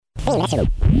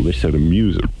Another set of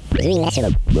music.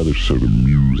 Another set of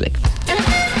music.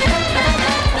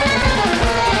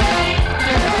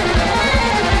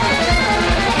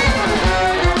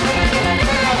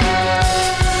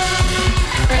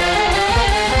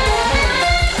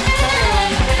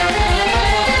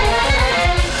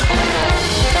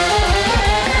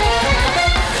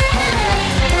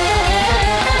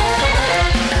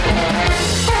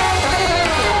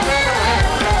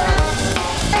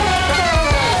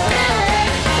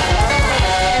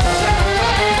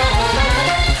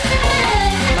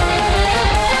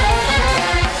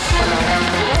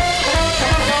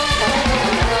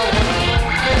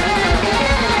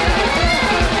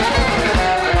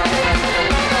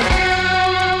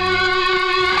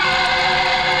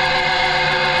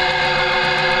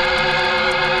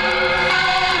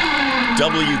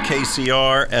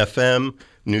 WKCR FM,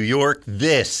 New York.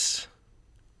 This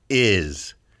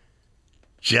is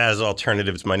Jazz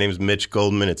Alternatives. My name is Mitch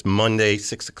Goldman. It's Monday,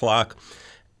 6 o'clock.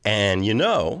 And you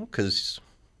know, because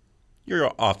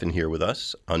you're often here with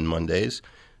us on Mondays,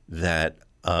 that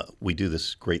we do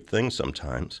this great thing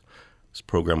sometimes. This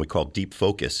program we call Deep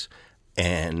Focus.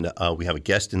 And we have a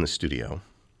guest in the studio.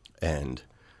 And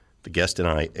the guest and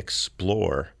I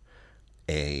explore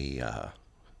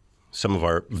some of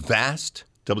our vast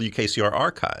WKCR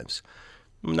archives.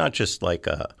 Not just like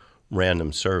a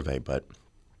random survey, but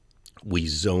we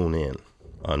zone in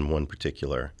on one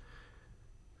particular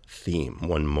theme,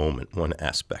 one moment, one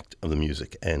aspect of the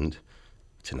music. And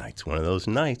tonight's one of those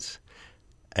nights.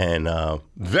 And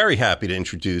very happy to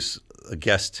introduce a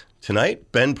guest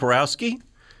tonight, Ben Porowski.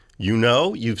 You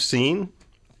know, you've seen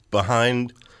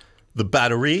behind the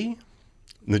battery,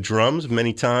 the drums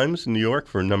many times in New York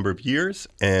for a number of years.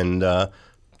 And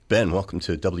Ben, welcome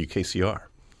to WKCR.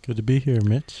 Good to be here,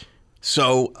 Mitch.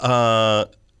 So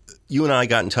you and I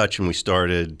got in touch and we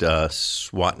started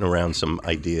swatting around some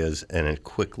ideas, and it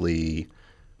quickly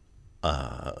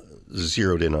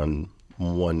zeroed in on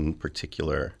one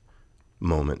particular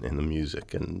moment in the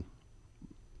music and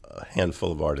a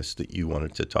handful of artists that you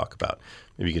wanted to talk about.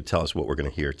 Maybe you could tell us what we're going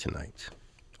to hear tonight.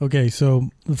 Okay, so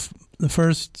the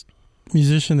first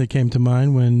musician that came to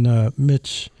mind when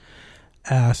Mitch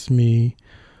asked me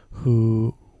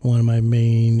who one of my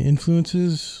main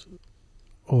influences,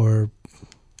 or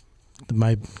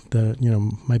my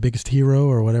biggest hero,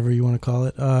 or whatever you want to call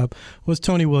it, was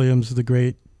Tony Williams, the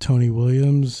great Tony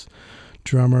Williams,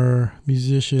 drummer,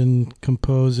 musician,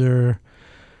 composer,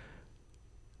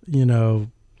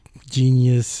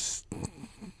 genius,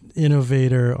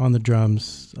 innovator on the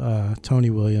drums, Tony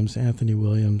Williams, Anthony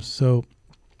Williams. So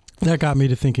that got me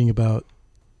to thinking about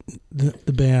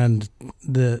the band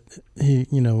that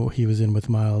he was in with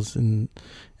Miles in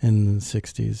the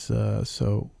 60s.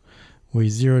 So we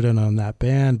zeroed in on that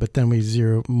band, but then we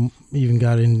even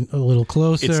got in a little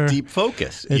closer. It's Deep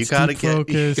Focus. You got to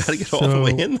get all the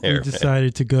way in there. We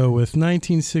decided to go with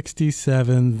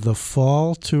 1967, the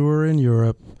Fall Tour in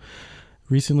Europe.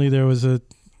 Recently there was a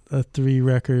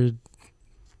 3-record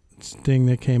thing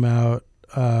that came out.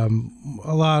 A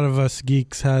lot of us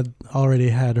geeks had already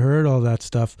heard all that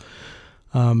stuff,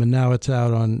 and now it's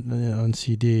out on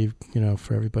CD,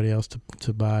 for everybody else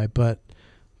to buy. But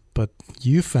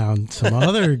you found some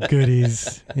other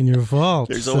goodies in your vault.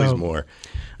 There's always more.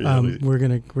 We're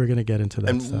gonna get into that.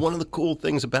 And stuff. One of the cool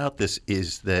things about this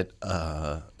is that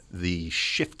the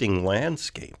shifting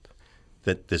landscape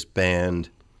that this band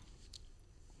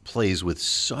plays with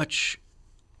such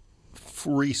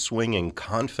free swinging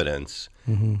confidence,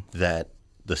 that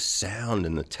the sound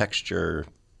and the texture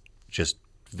just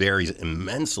varies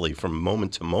immensely from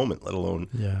moment to moment, let alone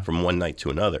from one night to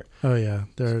another. Oh yeah,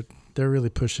 they're really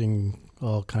pushing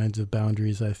all kinds of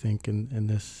boundaries, I think, in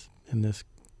this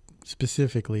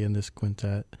specifically in this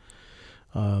quintet.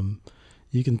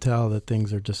 You can tell that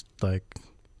things are just like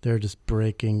they're just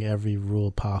breaking every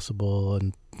rule possible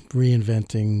and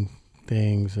reinventing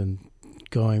things and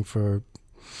going for.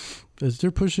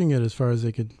 They're pushing it as far as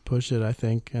they could push it, I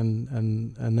think,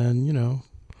 and then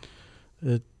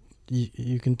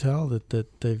you can tell that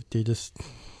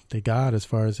they got as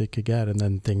far as they could get, and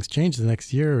then things changed the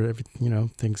next year.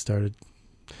 Things started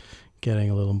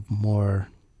getting a little more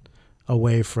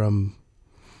away from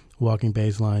walking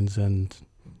bass lines and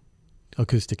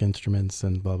acoustic instruments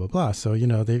and blah blah blah. So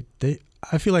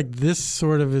I feel like this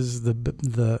sort of is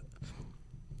the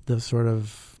sort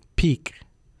of peak.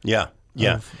 Yeah.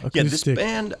 This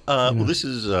band, well, this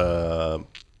has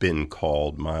been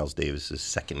called Miles Davis's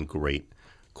second great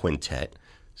quintet.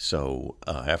 So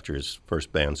after his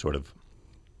first band sort of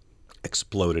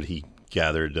exploded, he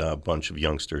gathered a bunch of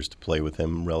youngsters to play with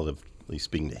him, relatively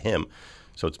speaking to him.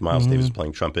 So it's Miles Davis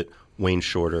playing trumpet, Wayne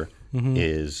Shorter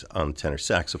is on tenor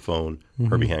saxophone,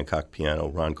 Herbie Hancock piano,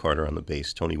 Ron Carter on the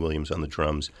bass, Tony Williams on the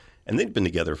drums. And they'd been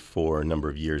together for a number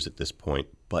of years at this point.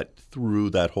 But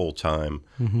through that whole time,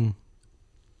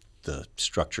 the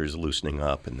structure is loosening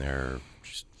up and their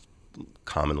just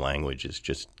common language is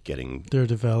just getting... They're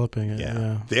developing it,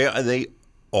 yeah. They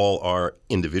all are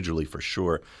individually for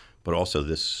sure, but also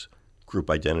this group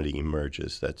identity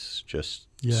emerges that's just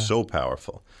so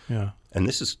powerful. Yeah. And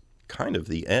this is kind of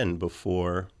the end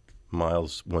before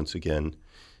Miles once again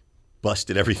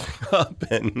busted everything up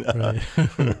and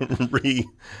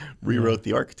rewrote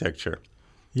the architecture.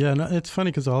 Yeah, no, it's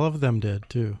funny because all of them did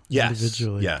too. Yes,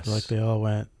 individually. yes. Like they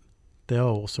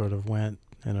all sort of went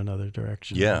in another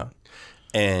direction. Yeah.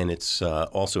 And it's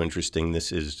also interesting,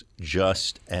 this is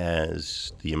just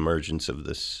as the emergence of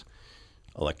this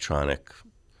electronic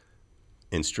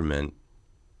instrument,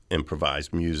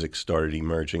 improvised music started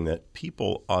emerging that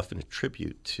people often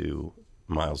attribute to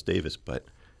Miles Davis, but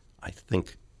I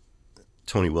think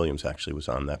Tony Williams actually was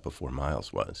on that before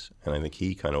Miles was. And I think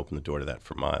he kind of opened the door to that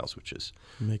for Miles, which is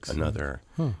another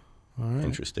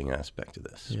interesting aspect of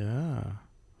this. Yeah.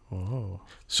 Whoa.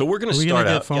 So we're going to start out. Are we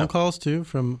going to get phone calls too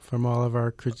from all of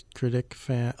our critic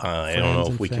fans? I don't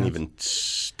know if we can even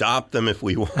stop them if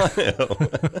we want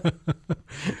to.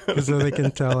 Because then they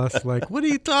can tell us, like, what are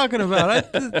you talking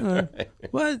about?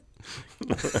 What?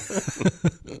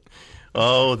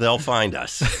 Oh, they'll find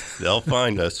us. They'll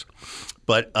find us.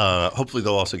 But hopefully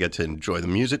they'll also get to enjoy the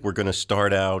music. We're going to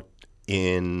start out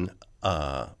in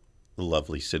the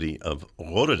lovely city of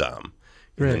Rotterdam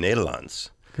in the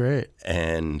Netherlands. Great.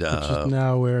 And which is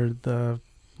now where the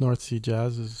North Sea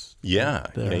Jazz is. Yeah.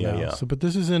 So, but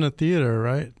this is in a theater,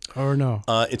 right? Or no?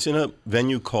 It's in a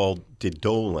venue called De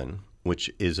Dolen,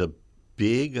 which is a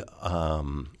big.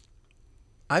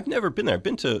 I've never been there. I've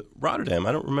been to Rotterdam.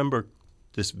 I don't remember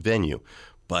this venue,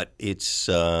 but it's.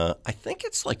 I think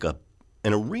it's like an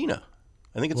arena.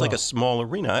 I think it's like a small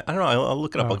arena. I don't know. I'll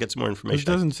look it up. I'll get some more information. It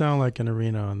doesn't sound like an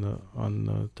arena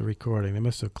on the recording. They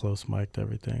must have close mic'd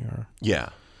everything, or yeah.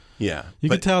 You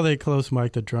could tell they close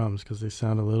mic'd the drums because they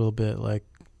sound a little bit like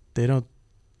they don't.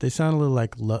 They sound a little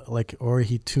like or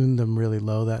he tuned them really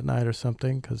low that night or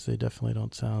something because they definitely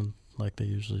don't sound like they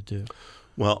usually do.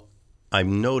 Well, I've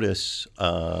noticed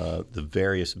the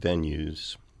various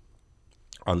venues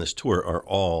on this tour are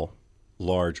all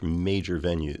large, major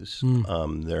venues.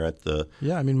 They're at the...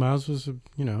 Yeah, I mean, Miles was,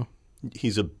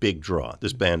 He's a big draw.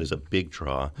 This band is a big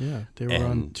draw. Yeah, they were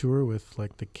on tour with,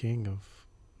 like, the king of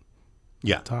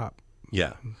top.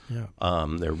 Yeah.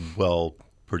 They're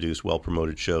well-produced,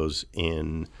 well-promoted shows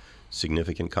in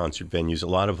significant concert venues. A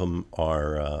lot of them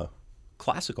are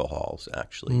classical halls,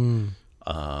 actually.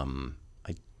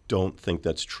 I don't think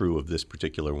that's true of this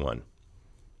particular one.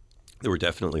 There were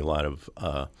definitely a lot of...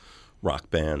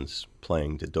 rock bands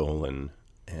playing De Dolen,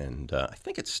 and I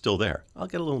think it's still there. I'll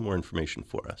get a little more information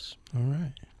for us.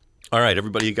 All right,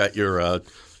 everybody, you got your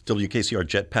WKCR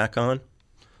Jetpack on?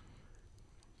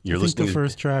 I think the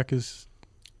first track is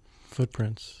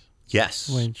Footprints. Yes.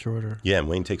 Wayne Shorter. Yeah, and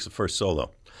Wayne takes the first solo.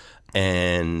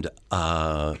 And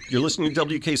you're listening to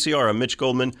WKCR. I'm Mitch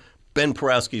Goldman. Ben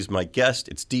Porowski is my guest.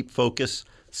 It's Deep Focus.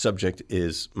 Subject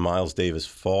is Miles Davis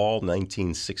Fall,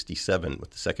 1967,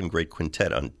 with the Second Great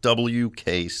Quintet on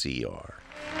WKCR.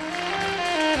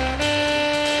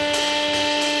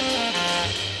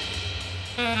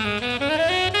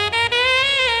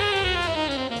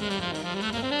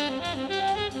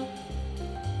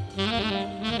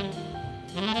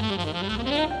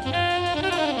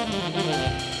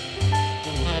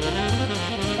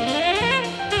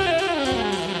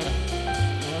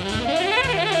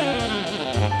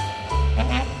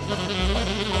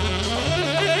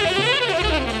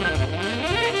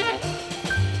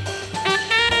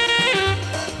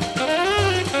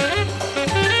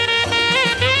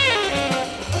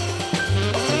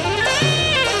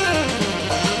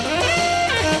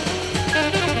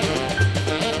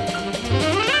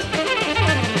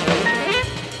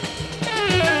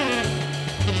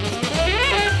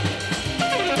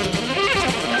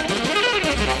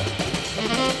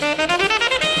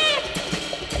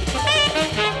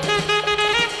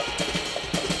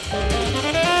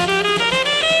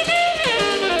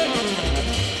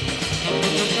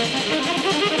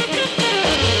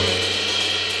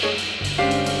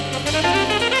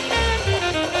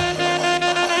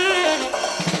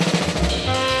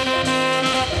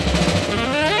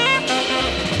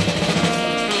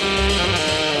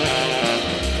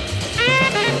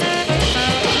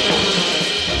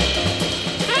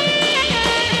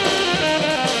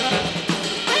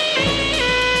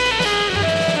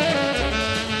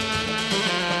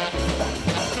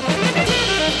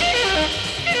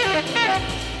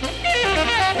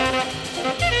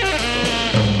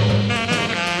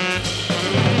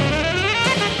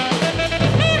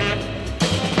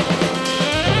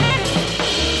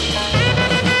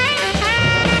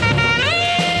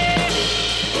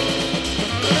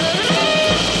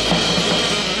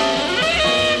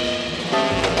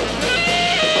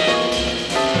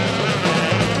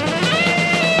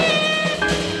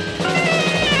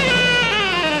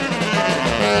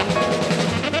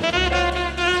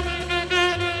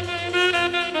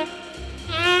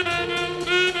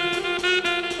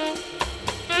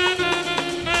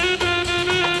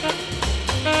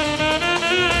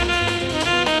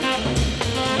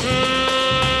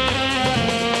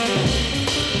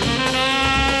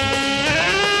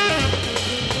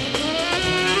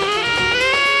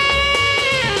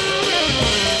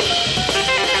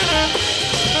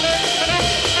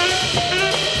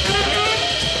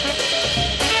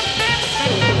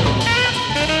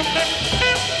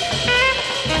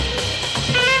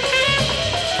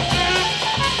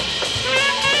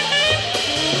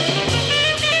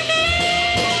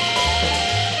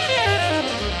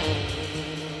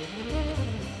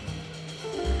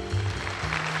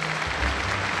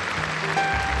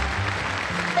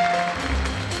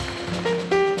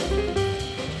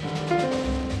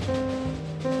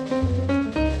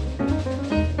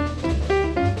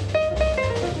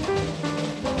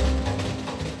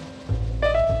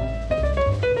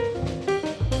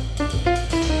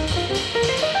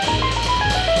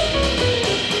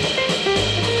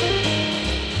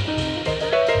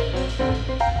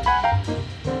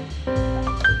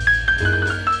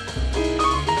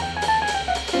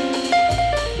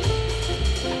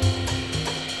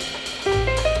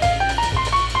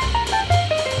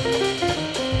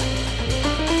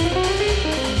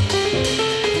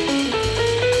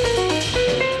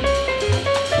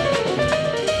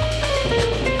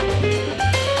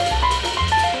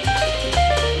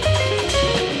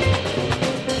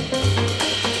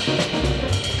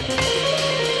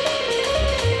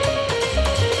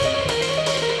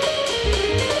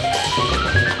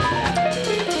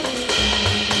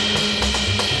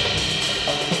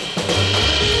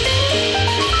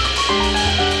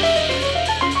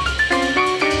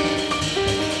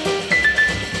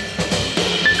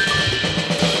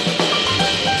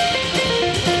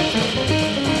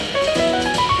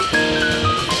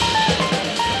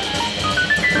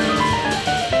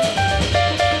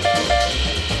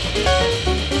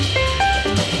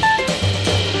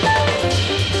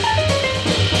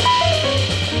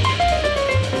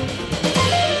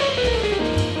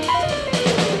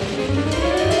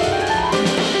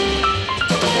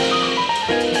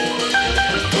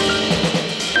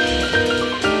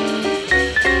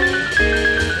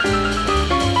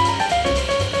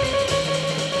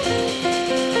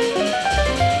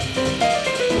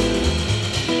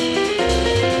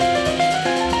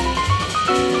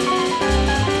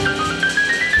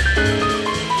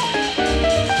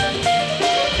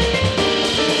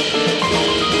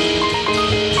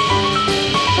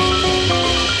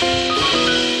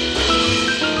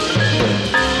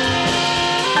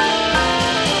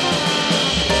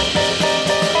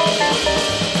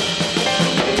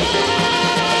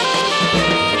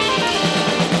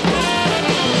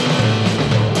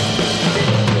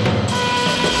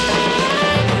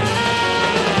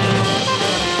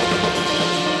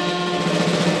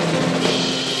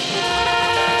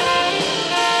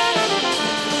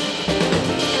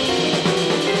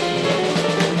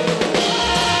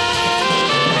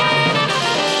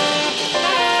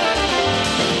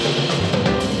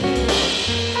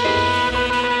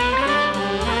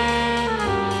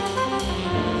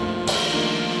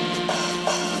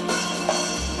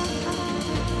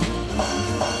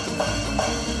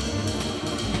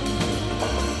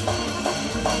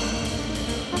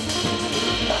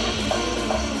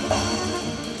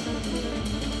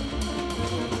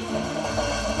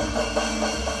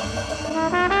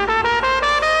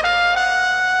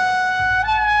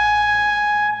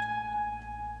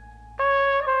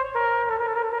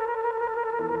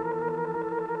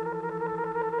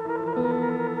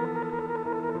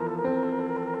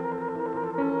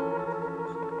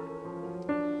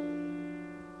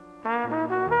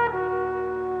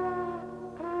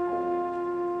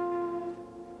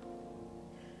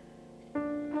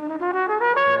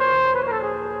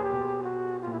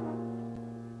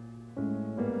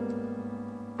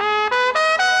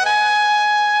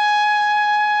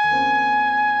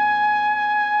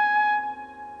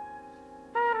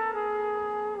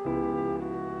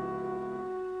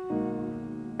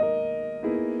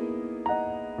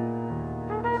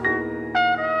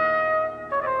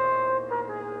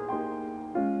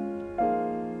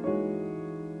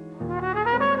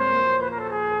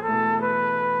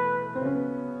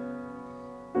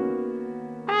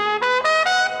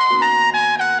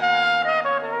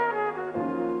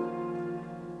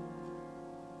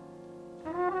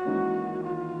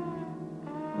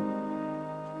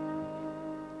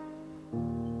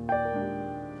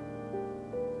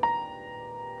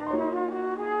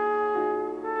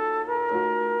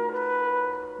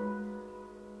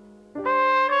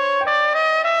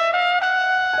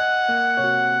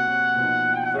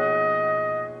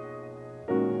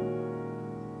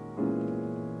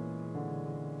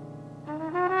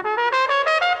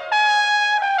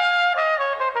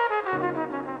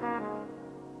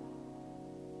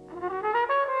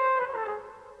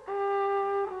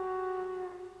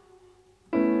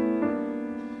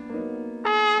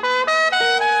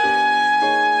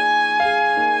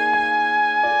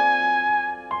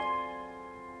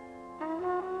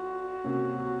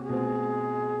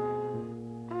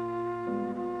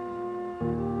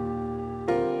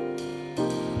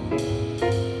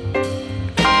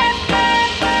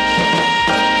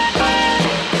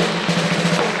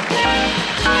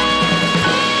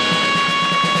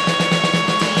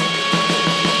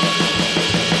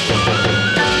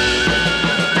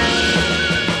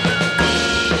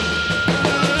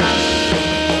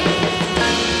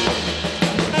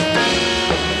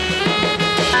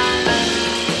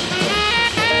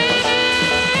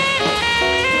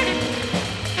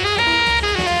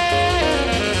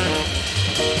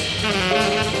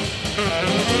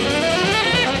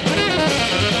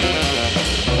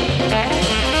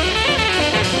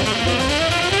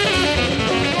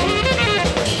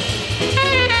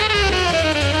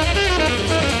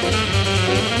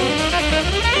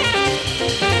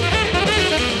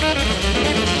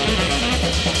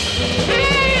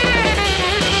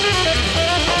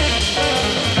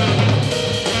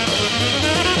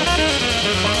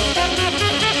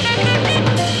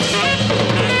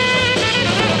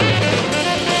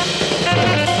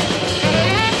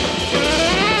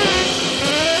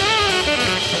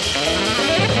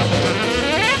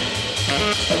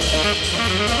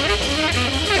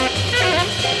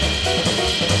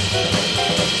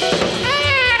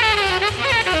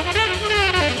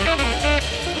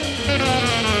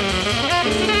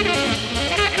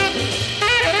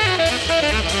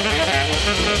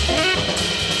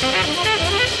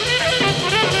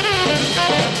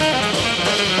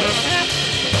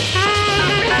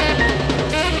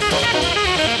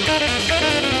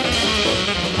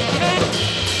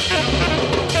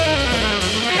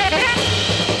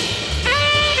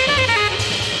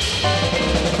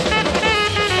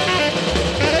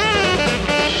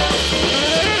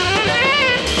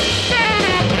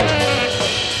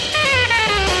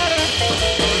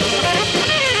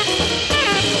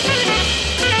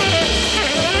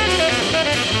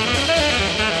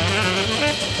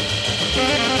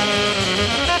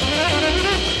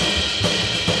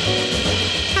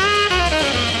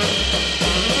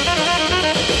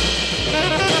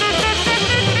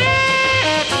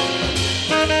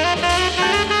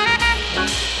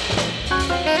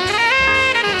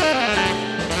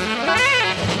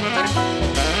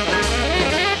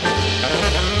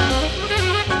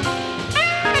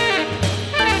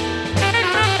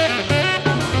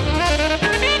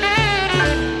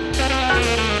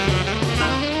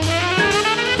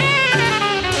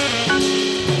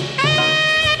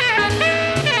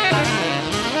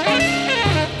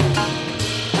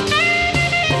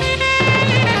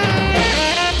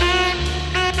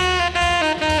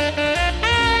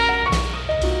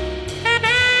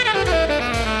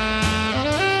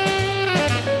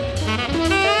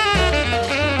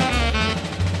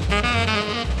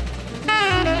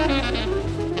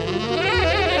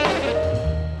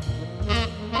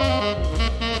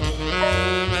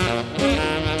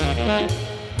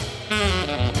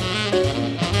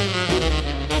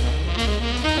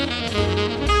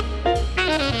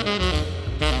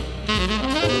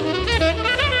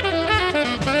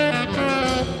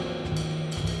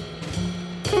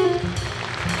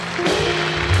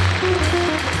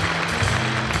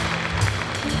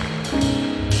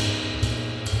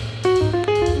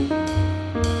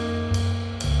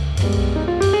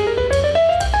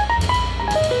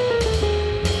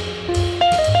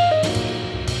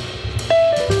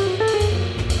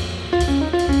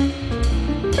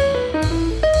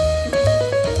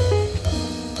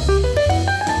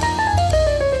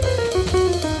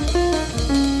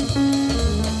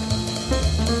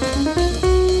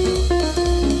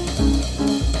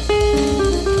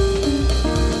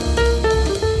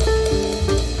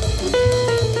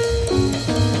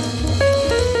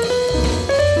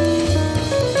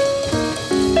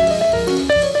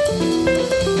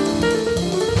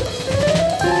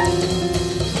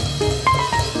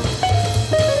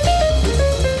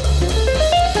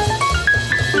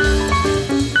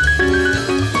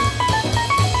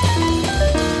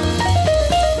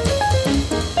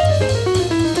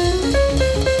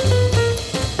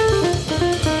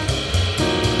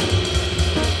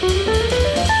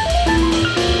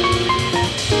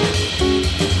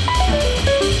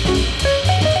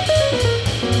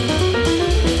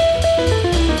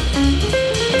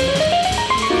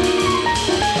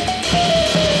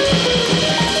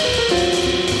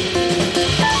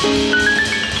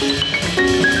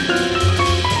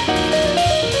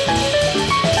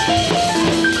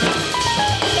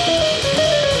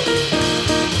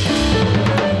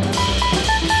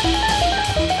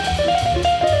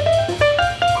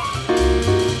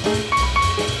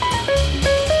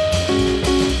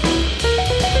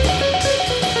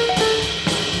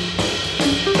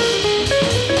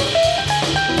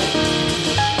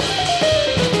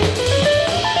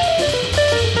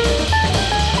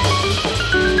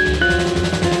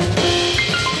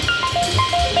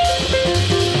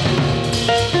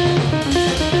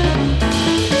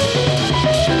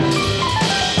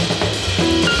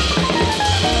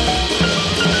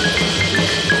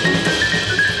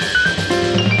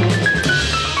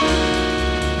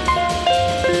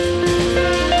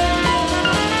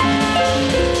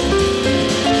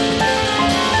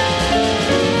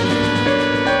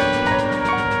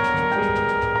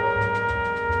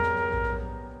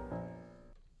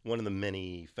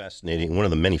 One of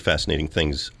the many fascinating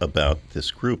things about this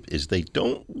group is they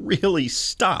don't really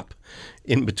stop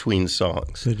in between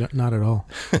songs. Not at all.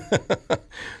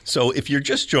 So if you're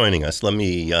just joining us, let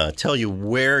me tell you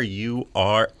where you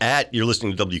are at. You're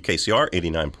listening to WKCR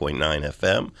 89.9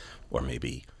 FM, or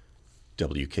maybe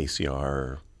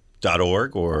WKCR.org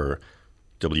or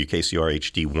WKCR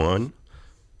HD1.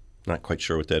 Not quite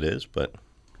sure what that is, but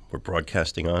we're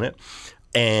broadcasting on it.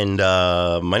 And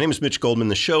my name is Mitch Goldman.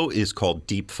 The show is called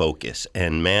Deep Focus.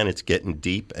 And, man, it's getting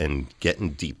deep and getting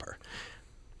deeper.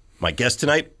 My guest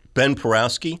tonight, Ben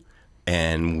Porowski,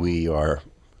 and we are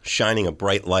shining a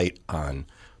bright light on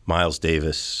Miles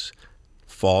Davis'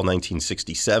 fall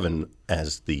 1967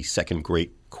 as the second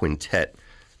great quintet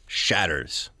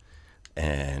shatters.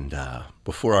 And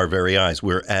before our very eyes,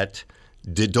 we're at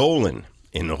De Dolen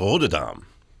in Rotterdam.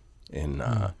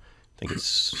 I think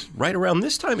it's right around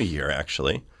this time of year,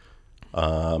 actually,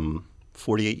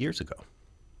 48 years ago.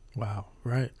 Wow,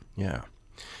 right. Yeah.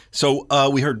 So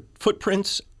we heard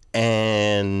Footprints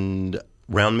and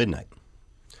Round Midnight.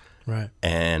 Right.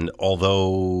 And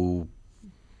although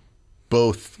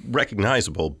both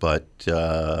recognizable, but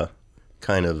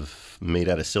kind of made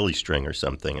out of silly string or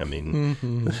something, I mean,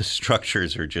 the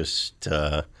structures are just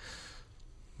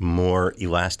more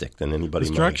elastic than anybody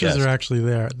The might have structures guessed. are actually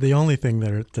there. The only thing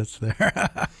that's there.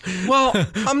 Well,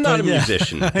 I'm not a Yeah.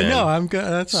 musician, Ben. I know. I'm good.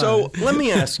 That's all So right. let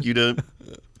me ask you to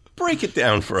break it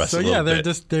down for us So a little yeah, they're bit.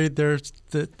 just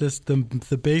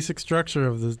the basic structure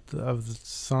of the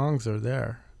songs are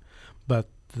there, but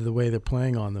the way they're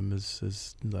playing on them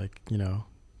is like, you know,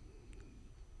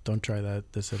 don't try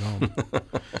this at home.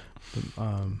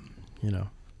 You know,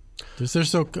 they're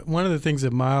so one of the things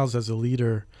that Miles as a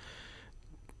leader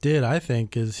did, I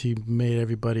think, is he made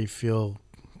everybody feel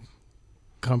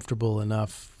comfortable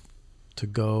enough to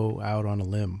go out on a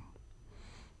limb.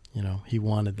 You know, he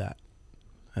wanted that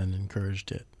and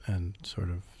encouraged it and sort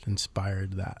of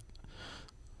inspired that.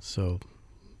 So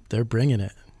they're bringing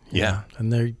it. you Yeah. know,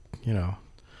 and they're, you know,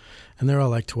 and they're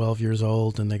all like 12 years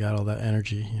old and they got all that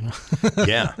energy, you know.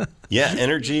 Yeah,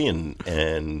 energy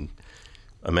and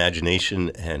imagination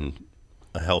and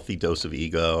a healthy dose of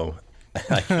ego,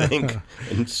 I think.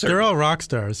 And They're all rock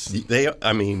stars.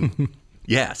 I mean,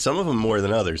 yeah, some of them more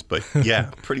than others, but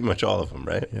yeah, pretty much all of them,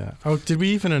 right? Yeah. Oh, did we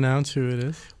even announce who it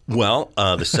is? Well,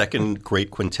 the second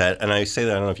great quintet, and I say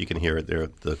that, I don't know if you can hear it, there are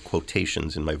the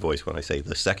quotations in my voice when I say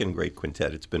the second great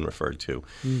quintet, it's been referred to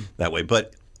that way.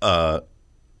 But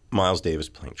Miles Davis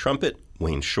playing trumpet,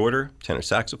 Wayne Shorter, tenor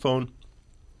saxophone,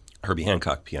 Herbie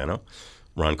Hancock piano,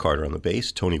 Ron Carter on the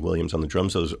bass, Tony Williams on the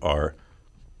drums. Those are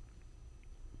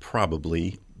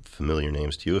probably familiar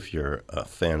names to you if you're a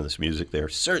fan of this music. They're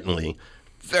certainly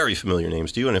very familiar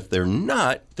names to you. And if they're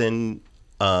not, then,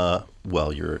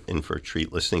 well, you're in for a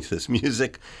treat listening to this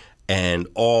music. And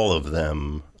all of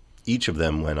them, each of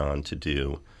them went on to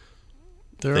do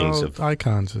They're things all of...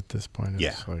 icons at this point. It's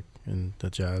Yeah. like in the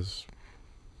jazz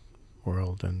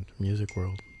world and music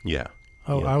world. Yeah.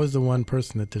 Oh, Yeah. I was the one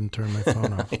person that didn't turn my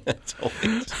phone off.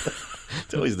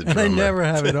 It's always the And drummer. I never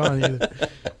have it on either.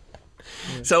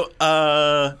 So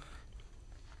I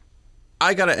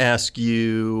got to ask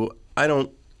you, I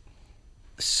don't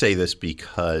say this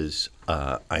because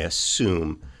I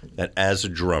assume that as a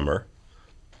drummer,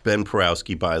 Ben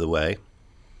Porowski, by the way,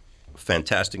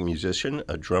 fantastic musician,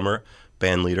 a drummer,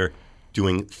 band leader,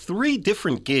 doing 3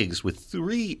 different gigs with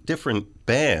 3 different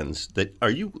bands. That are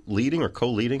you leading or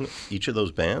co-leading each of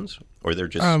those bands? Or they're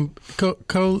just...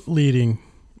 Co-leading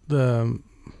the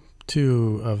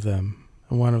 2 of them.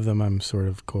 And one of them I'm sort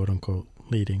of quote-unquote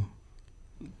leading.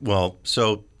 Well,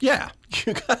 so, yeah,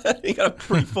 you got a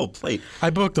pretty full plate. I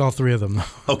booked all 3 of them,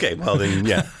 though. Okay, well, then,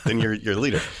 yeah, then you're a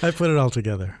leader. I put it all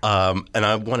together. And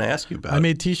I want to ask you about... I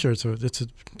made T-shirts. So it's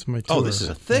my tour. Oh, this is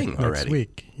a thing next already.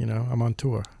 week. You know, I'm on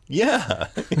tour. Yeah,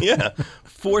 yeah.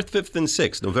 4th, 5th, and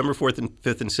 6th. November 4th and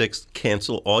 5th and 6th.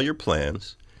 Cancel all your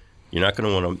plans. You're not going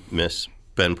to want to miss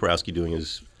Ben Porowski doing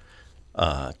his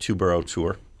 2-borough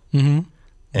tour. Mm-hmm.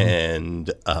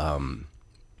 And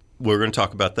we're going to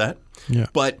talk about that. Yeah.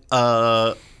 But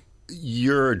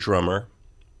you're a drummer.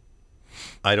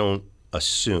 I don't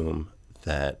assume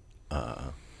that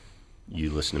you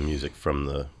listen to music from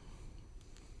the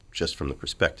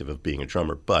perspective of being a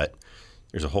drummer, but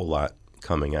there's a whole lot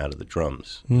coming out of the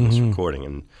drums in this recording,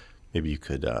 and maybe you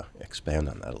could expand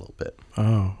on that a little bit.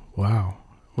 Oh, wow.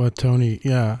 Well, Tony,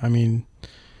 yeah, I mean,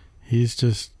 he's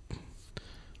just,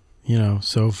 you know,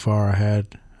 so far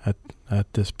ahead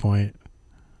at this point.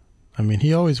 I mean,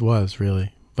 he always was,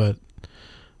 really, but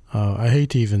I hate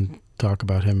to even talk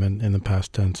about him in the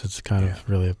past tense. It's kind of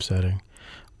really upsetting.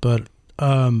 But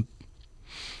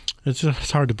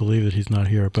it's hard to believe that he's not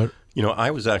here. But You know,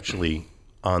 I was actually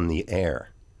on the air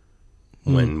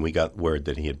when we got word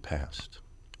that he had passed.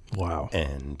 wow.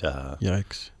 And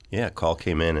Yikes. yeah, a call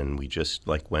came in, and we just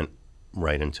went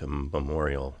right into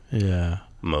memorial Yeah.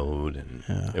 mode, and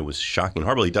Yeah. it was shocking.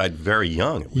 Horrible. He died very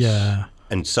young. It was, Yeah.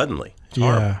 and suddenly. It's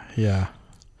horrible. Yeah.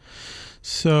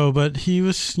 So, but he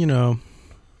was, you know,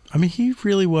 I mean, he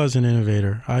really was an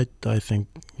innovator. I think,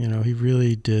 you know, he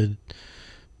really did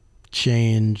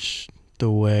change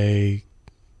the way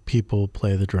people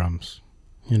play the drums,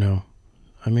 you know.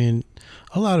 I mean,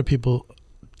 a lot of people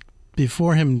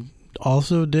before him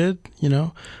also did,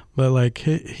 but like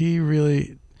he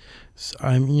really,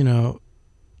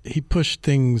 he pushed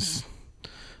things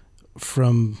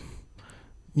from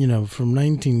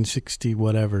 1960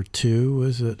 whatever two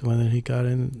was it when he got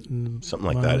in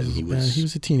something like that, and he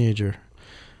was a teenager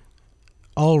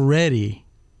already.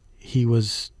 He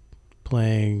was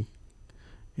playing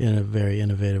in a very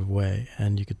innovative way,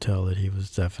 and you could tell that he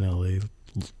was definitely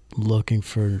looking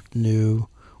for new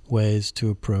ways to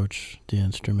approach the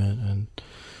instrument,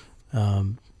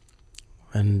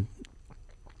 and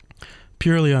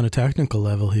purely on a technical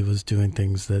level, he was doing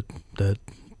things that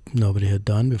nobody had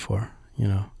done before,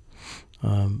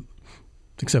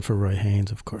 except for Roy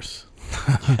Haynes, of course.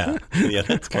 yeah,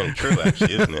 that's kind of true,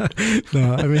 actually, isn't it?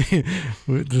 No, I mean,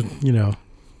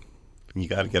 you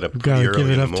got to get up. We've got to give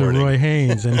it up to morning. Roy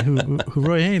Haynes, and who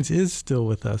Roy Haynes is still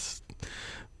with us,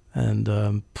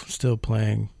 and still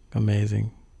playing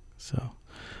amazing. So,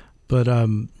 but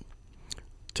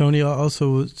Tony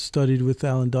also studied with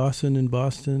Alan Dawson in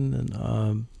Boston,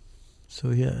 and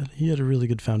so he had a really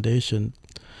good foundation,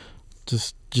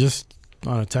 just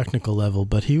on a technical level.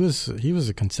 But he was a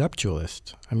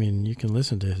conceptualist. I mean, you can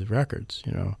listen to his records,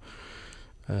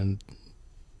 and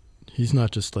he's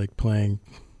not just like playing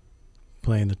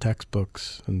the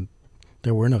textbooks, and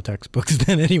there were no textbooks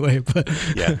then anyway. But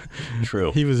yeah,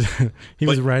 true. he was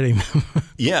writing them.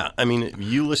 Yeah, I mean,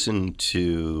 you listen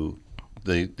to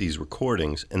these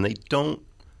recordings, and they don't.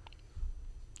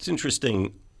 It's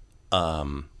interesting.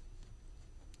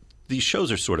 These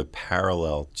shows are sort of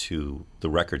parallel to the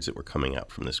records that were coming out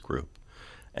from this group,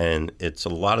 and it's a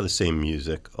lot of the same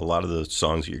music. A lot of the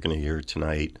songs that you're going to hear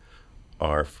tonight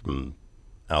are from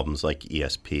albums like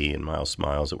ESP and Miles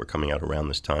Smiles that were coming out around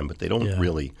this time, but they don't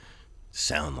really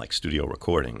sound like studio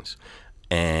recordings.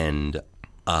 And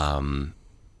I mean,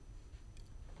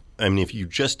 if you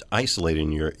just isolate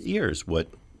in your ears what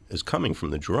is coming from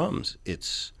the drums,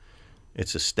 it's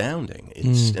astounding.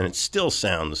 And it still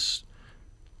sounds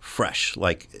fresh,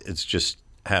 like it's just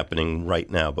happening right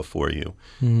now before you.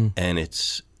 And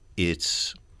it's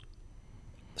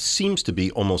seems to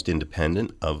be almost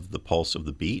independent of the pulse of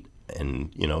the beat.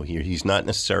 And, he's not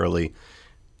necessarily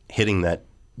hitting that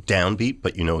downbeat,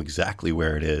 but you know exactly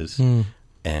where it is.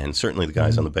 And certainly the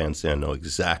guys on the bandstand know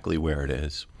exactly where it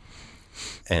is.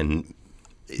 And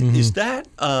is that,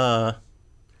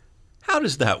 how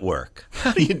does that work?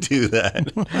 How do you do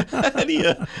that?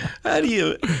 How do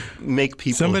you make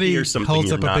people hear something holds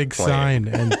you're up not a big playing? sign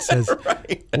and says,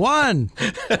 right. 1.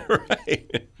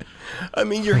 Right. I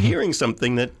mean, you're hearing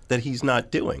something that he's not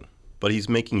doing, but he's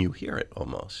making you hear it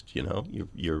almost,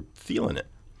 you're feeling it.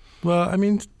 Well, I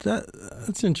mean,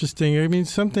 that's interesting. I mean,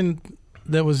 something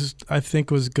that I think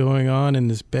was going on in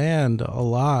this band a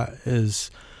lot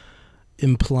is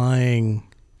implying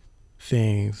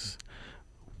things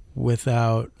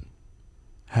without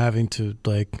having to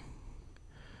like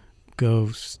go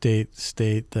state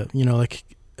that, like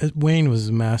Wayne was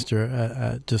a master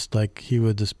at just like he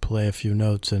would just play a few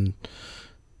notes and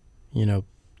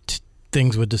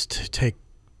things would just take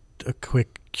a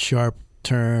quick sharp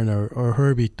turn, or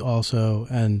Herbie also,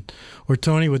 or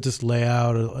Tony would just lay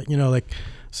out,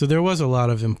 so there was a lot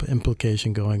of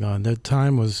implication going on. The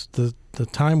time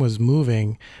was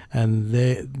moving, and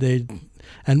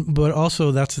but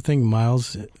also that's the thing.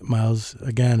 Miles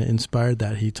again inspired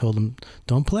that. He told them,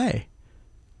 don't play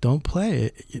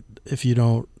if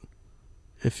you're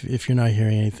not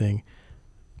hearing anything.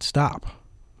 Stop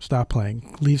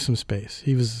playing. Leave some space.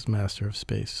 He was master of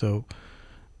space, so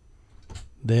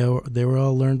they were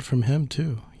all learned from him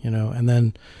too, and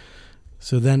then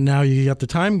now you got the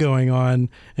time going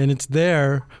on and it's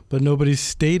there, but nobody's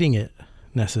stating it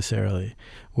necessarily.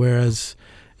 Whereas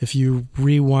if you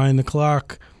rewind the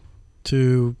clock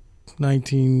to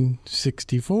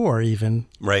 1964 even,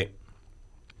 right,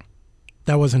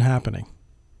 that wasn't happening.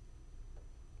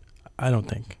 I don't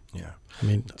think. Yeah. I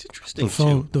mean, it's interesting.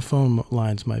 The phone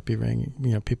lines might be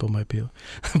ringing. People might be,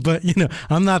 but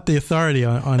I'm not the authority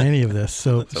on any of this.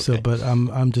 So okay. But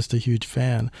I'm just a huge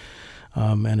fan,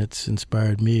 and it's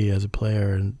inspired me as a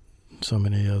player and so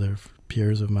many other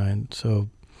peers of mine. So,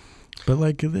 but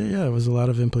it was a lot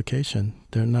of implication.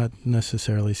 They're not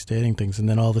necessarily stating things, and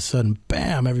then all of a sudden,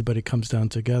 bam! Everybody comes down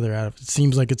together. It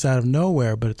seems like it's out of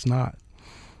nowhere, but it's not.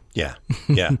 Yeah.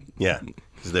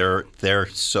 They're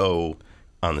so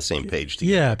on the same page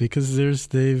together. Yeah, because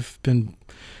they've been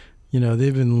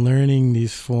learning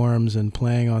these forms and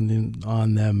playing on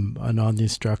them and on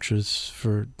these structures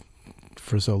for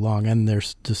so long, and they're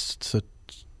just such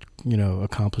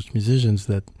accomplished musicians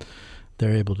that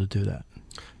they're able to do that.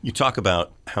 You talk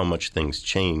about how much things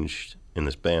changed in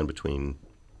this band between,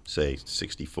 say,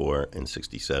 64 and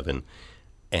 67,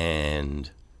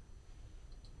 and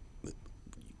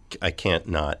I can't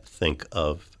not think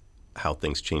of how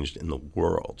things changed in the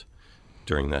world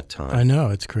during that time. I know,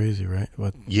 it's crazy, right?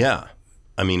 What? Yeah.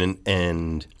 I mean,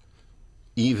 and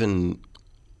even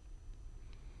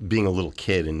being a little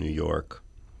kid in New York,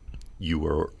 you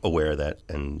were aware of that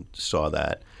and saw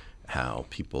that, how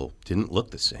people didn't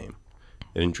look the same.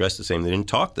 They didn't dress the same. They didn't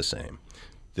talk the same.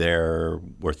 They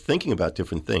were thinking about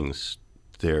different things.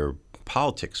 Their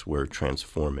politics were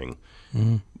transforming,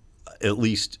 at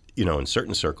least, in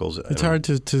certain circles. It's hard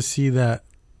to see that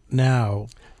now.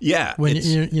 Yeah. When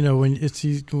when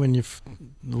you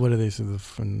what do they say,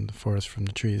 from the forest from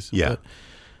the trees? Yeah.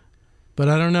 But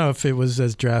I don't know if it was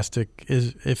as drastic,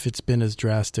 if it's been as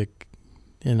drastic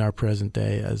in our present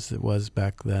day as it was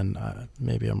back then.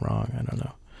 Maybe I'm wrong. I don't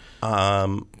know.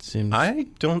 I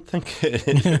don't think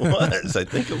it was. I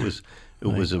think it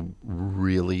was a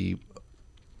really,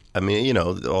 I mean,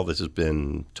 all this has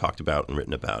been talked about and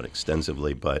written about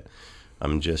extensively, but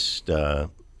I'm just, kind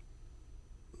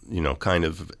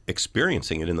of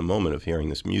experiencing it in the moment of hearing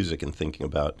this music and thinking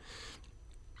about,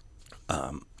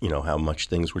 how much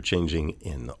things were changing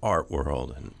in the art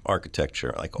world and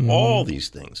architecture. Like all these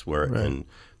things were in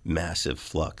massive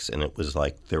flux, and it was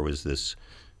like there was this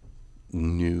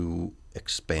new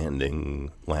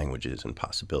expanding languages and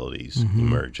possibilities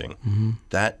emerging.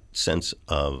 That sense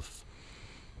of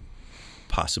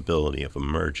possibility of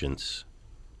emergence,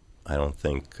 I don't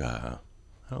think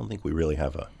we really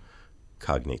have a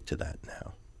cognate to that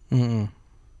now. Mm-mm.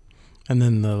 And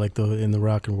then in the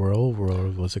rock and roll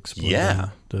world was exploding. Yeah.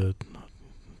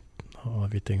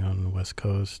 Everything on the West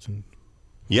Coast and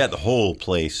yeah, the whole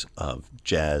place of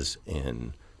jazz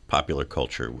in popular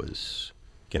culture was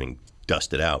getting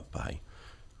dusted out by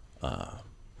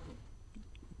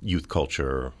youth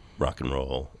culture, rock and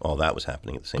roll. All that was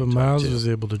happening at the same time. But Miles too. was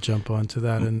able to jump onto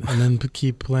that and then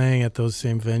keep playing at those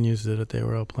same venues that they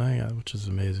were all playing at, which is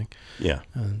amazing. Yeah.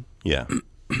 Yeah.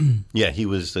 Yeah, he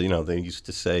was, they used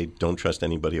to say, don't trust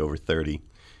anybody over 30,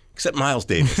 except Miles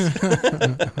Davis.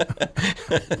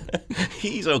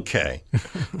 He's okay.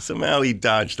 Somehow he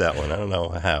dodged that one. I don't know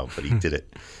how, but he did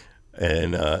it.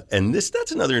 And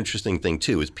that's another interesting thing,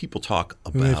 too, is people talk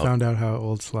about... And they found out how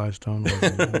old Sly Stone was.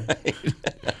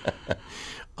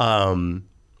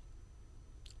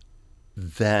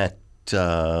 That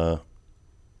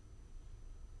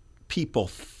people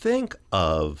think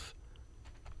of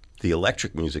the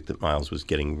electric music that Miles was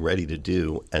getting ready to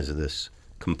do as this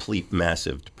complete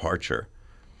massive departure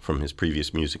from his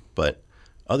previous music. But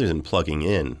other than plugging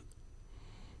in,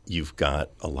 you've got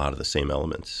a lot of the same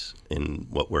elements in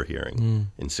what we're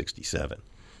hearing in 67.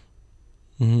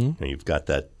 Mm-hmm. You've got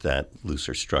that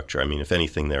looser structure. I mean, if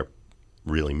anything, they're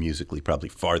really musically probably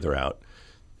farther out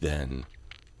than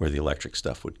where the electric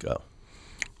stuff would go.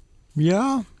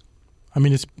 Yeah. I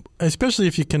mean, it's especially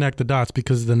if you connect the dots,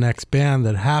 because the next band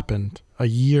that happened a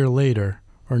year later,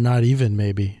 or not even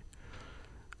maybe,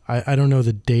 I don't know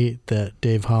the date that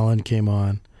Dave Holland came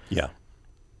on. Yeah.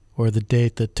 Or the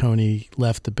date that Tony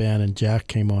left the band and Jack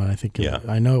came on. I think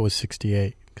I know it was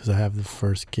 68 because I have the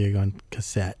first gig on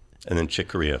cassette. And then Chick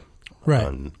Corea.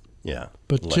 Right.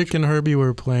 But electric. Chick and Herbie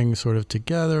were playing sort of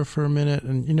together for a minute,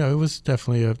 and it was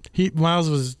definitely Miles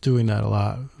was doing that a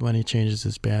lot. When he changes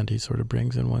his band, he sort of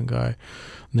brings in one guy,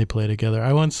 and they play together.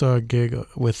 I once saw a gig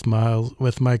with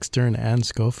Mike Stern and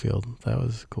Schofield. That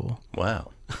was cool.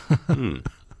 Wow.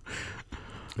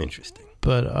 Interesting.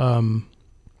 But I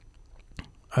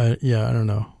don't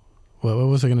know. What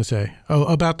was I going to say? Oh,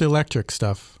 about the electric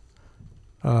stuff.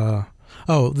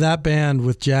 That band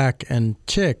with Jack and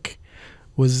Chick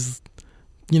was,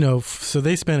 so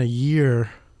they spent a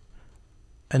year,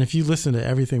 and if you listen to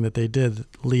everything that they did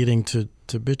leading to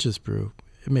Bitches Brew,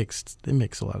 it makes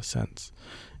a lot of sense,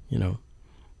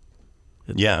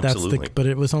 Yeah, absolutely. But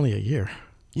it was only a year.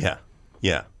 Yeah,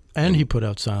 yeah. And he put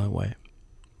out Silent Way.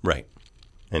 Right.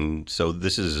 And so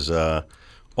this is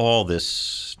all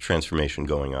this transformation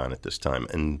going on at this time.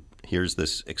 And here's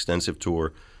this extensive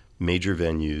tour, major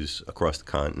venues across the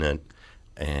continent,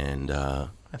 and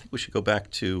I think we should go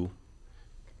back to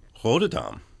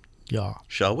Rotterdam. Yeah.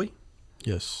 Shall we?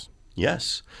 Yes.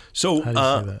 Yes. So how do you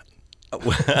say that?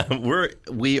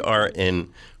 we're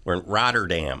in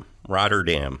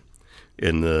Rotterdam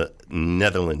in the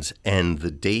Netherlands, and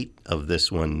the date of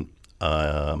this one,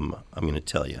 I'm going to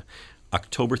tell you,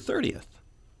 October 30th.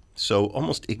 So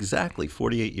almost exactly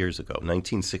 48 years ago,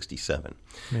 1967.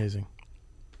 Amazing.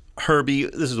 Herbie,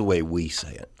 this is the way we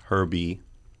say it. Herbie,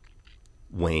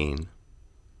 Wayne,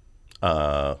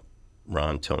 Ron,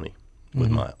 Tony with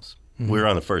Miles. We're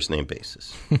on a first-name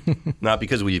basis. Not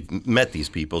because we've met these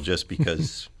people, just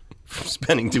because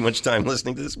spending too much time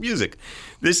listening to this music.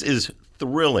 This is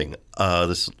thrilling.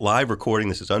 This live recording,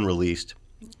 this is unreleased.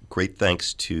 Great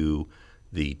thanks to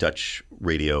the Dutch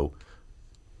radio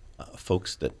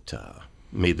folks that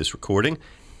made this recording.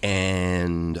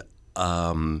 And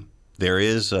there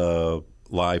is a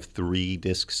live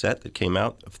 3-disc set that came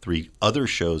out of 3 other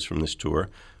shows from this tour.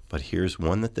 But here's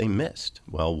one that they missed.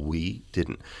 Well, we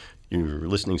didn't. You're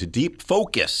listening to Deep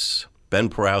Focus. Ben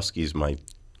Porowski is my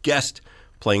guest,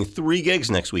 playing 3 gigs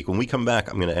next week. When we come back,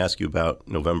 I'm going to ask you about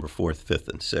November 4th, 5th,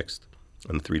 and 6th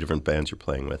and the 3 different bands you're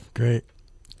playing with. Great.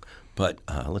 But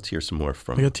let's hear some more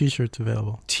from... We got T-shirts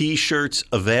available. T-shirts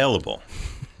available.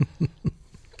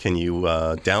 Can you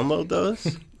download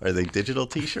those? Are they digital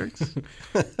T-shirts?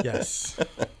 Yes.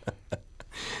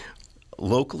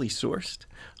 Locally sourced?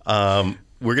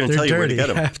 We're going to tell you where to get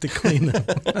them. I have to clean them.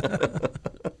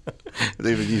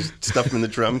 You stuff them in the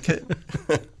drum kit?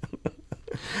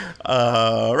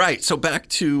 Right, so back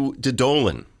to De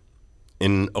Dolen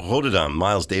in Rotterdam,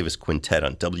 Miles Davis Quintet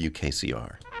on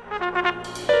WKCR.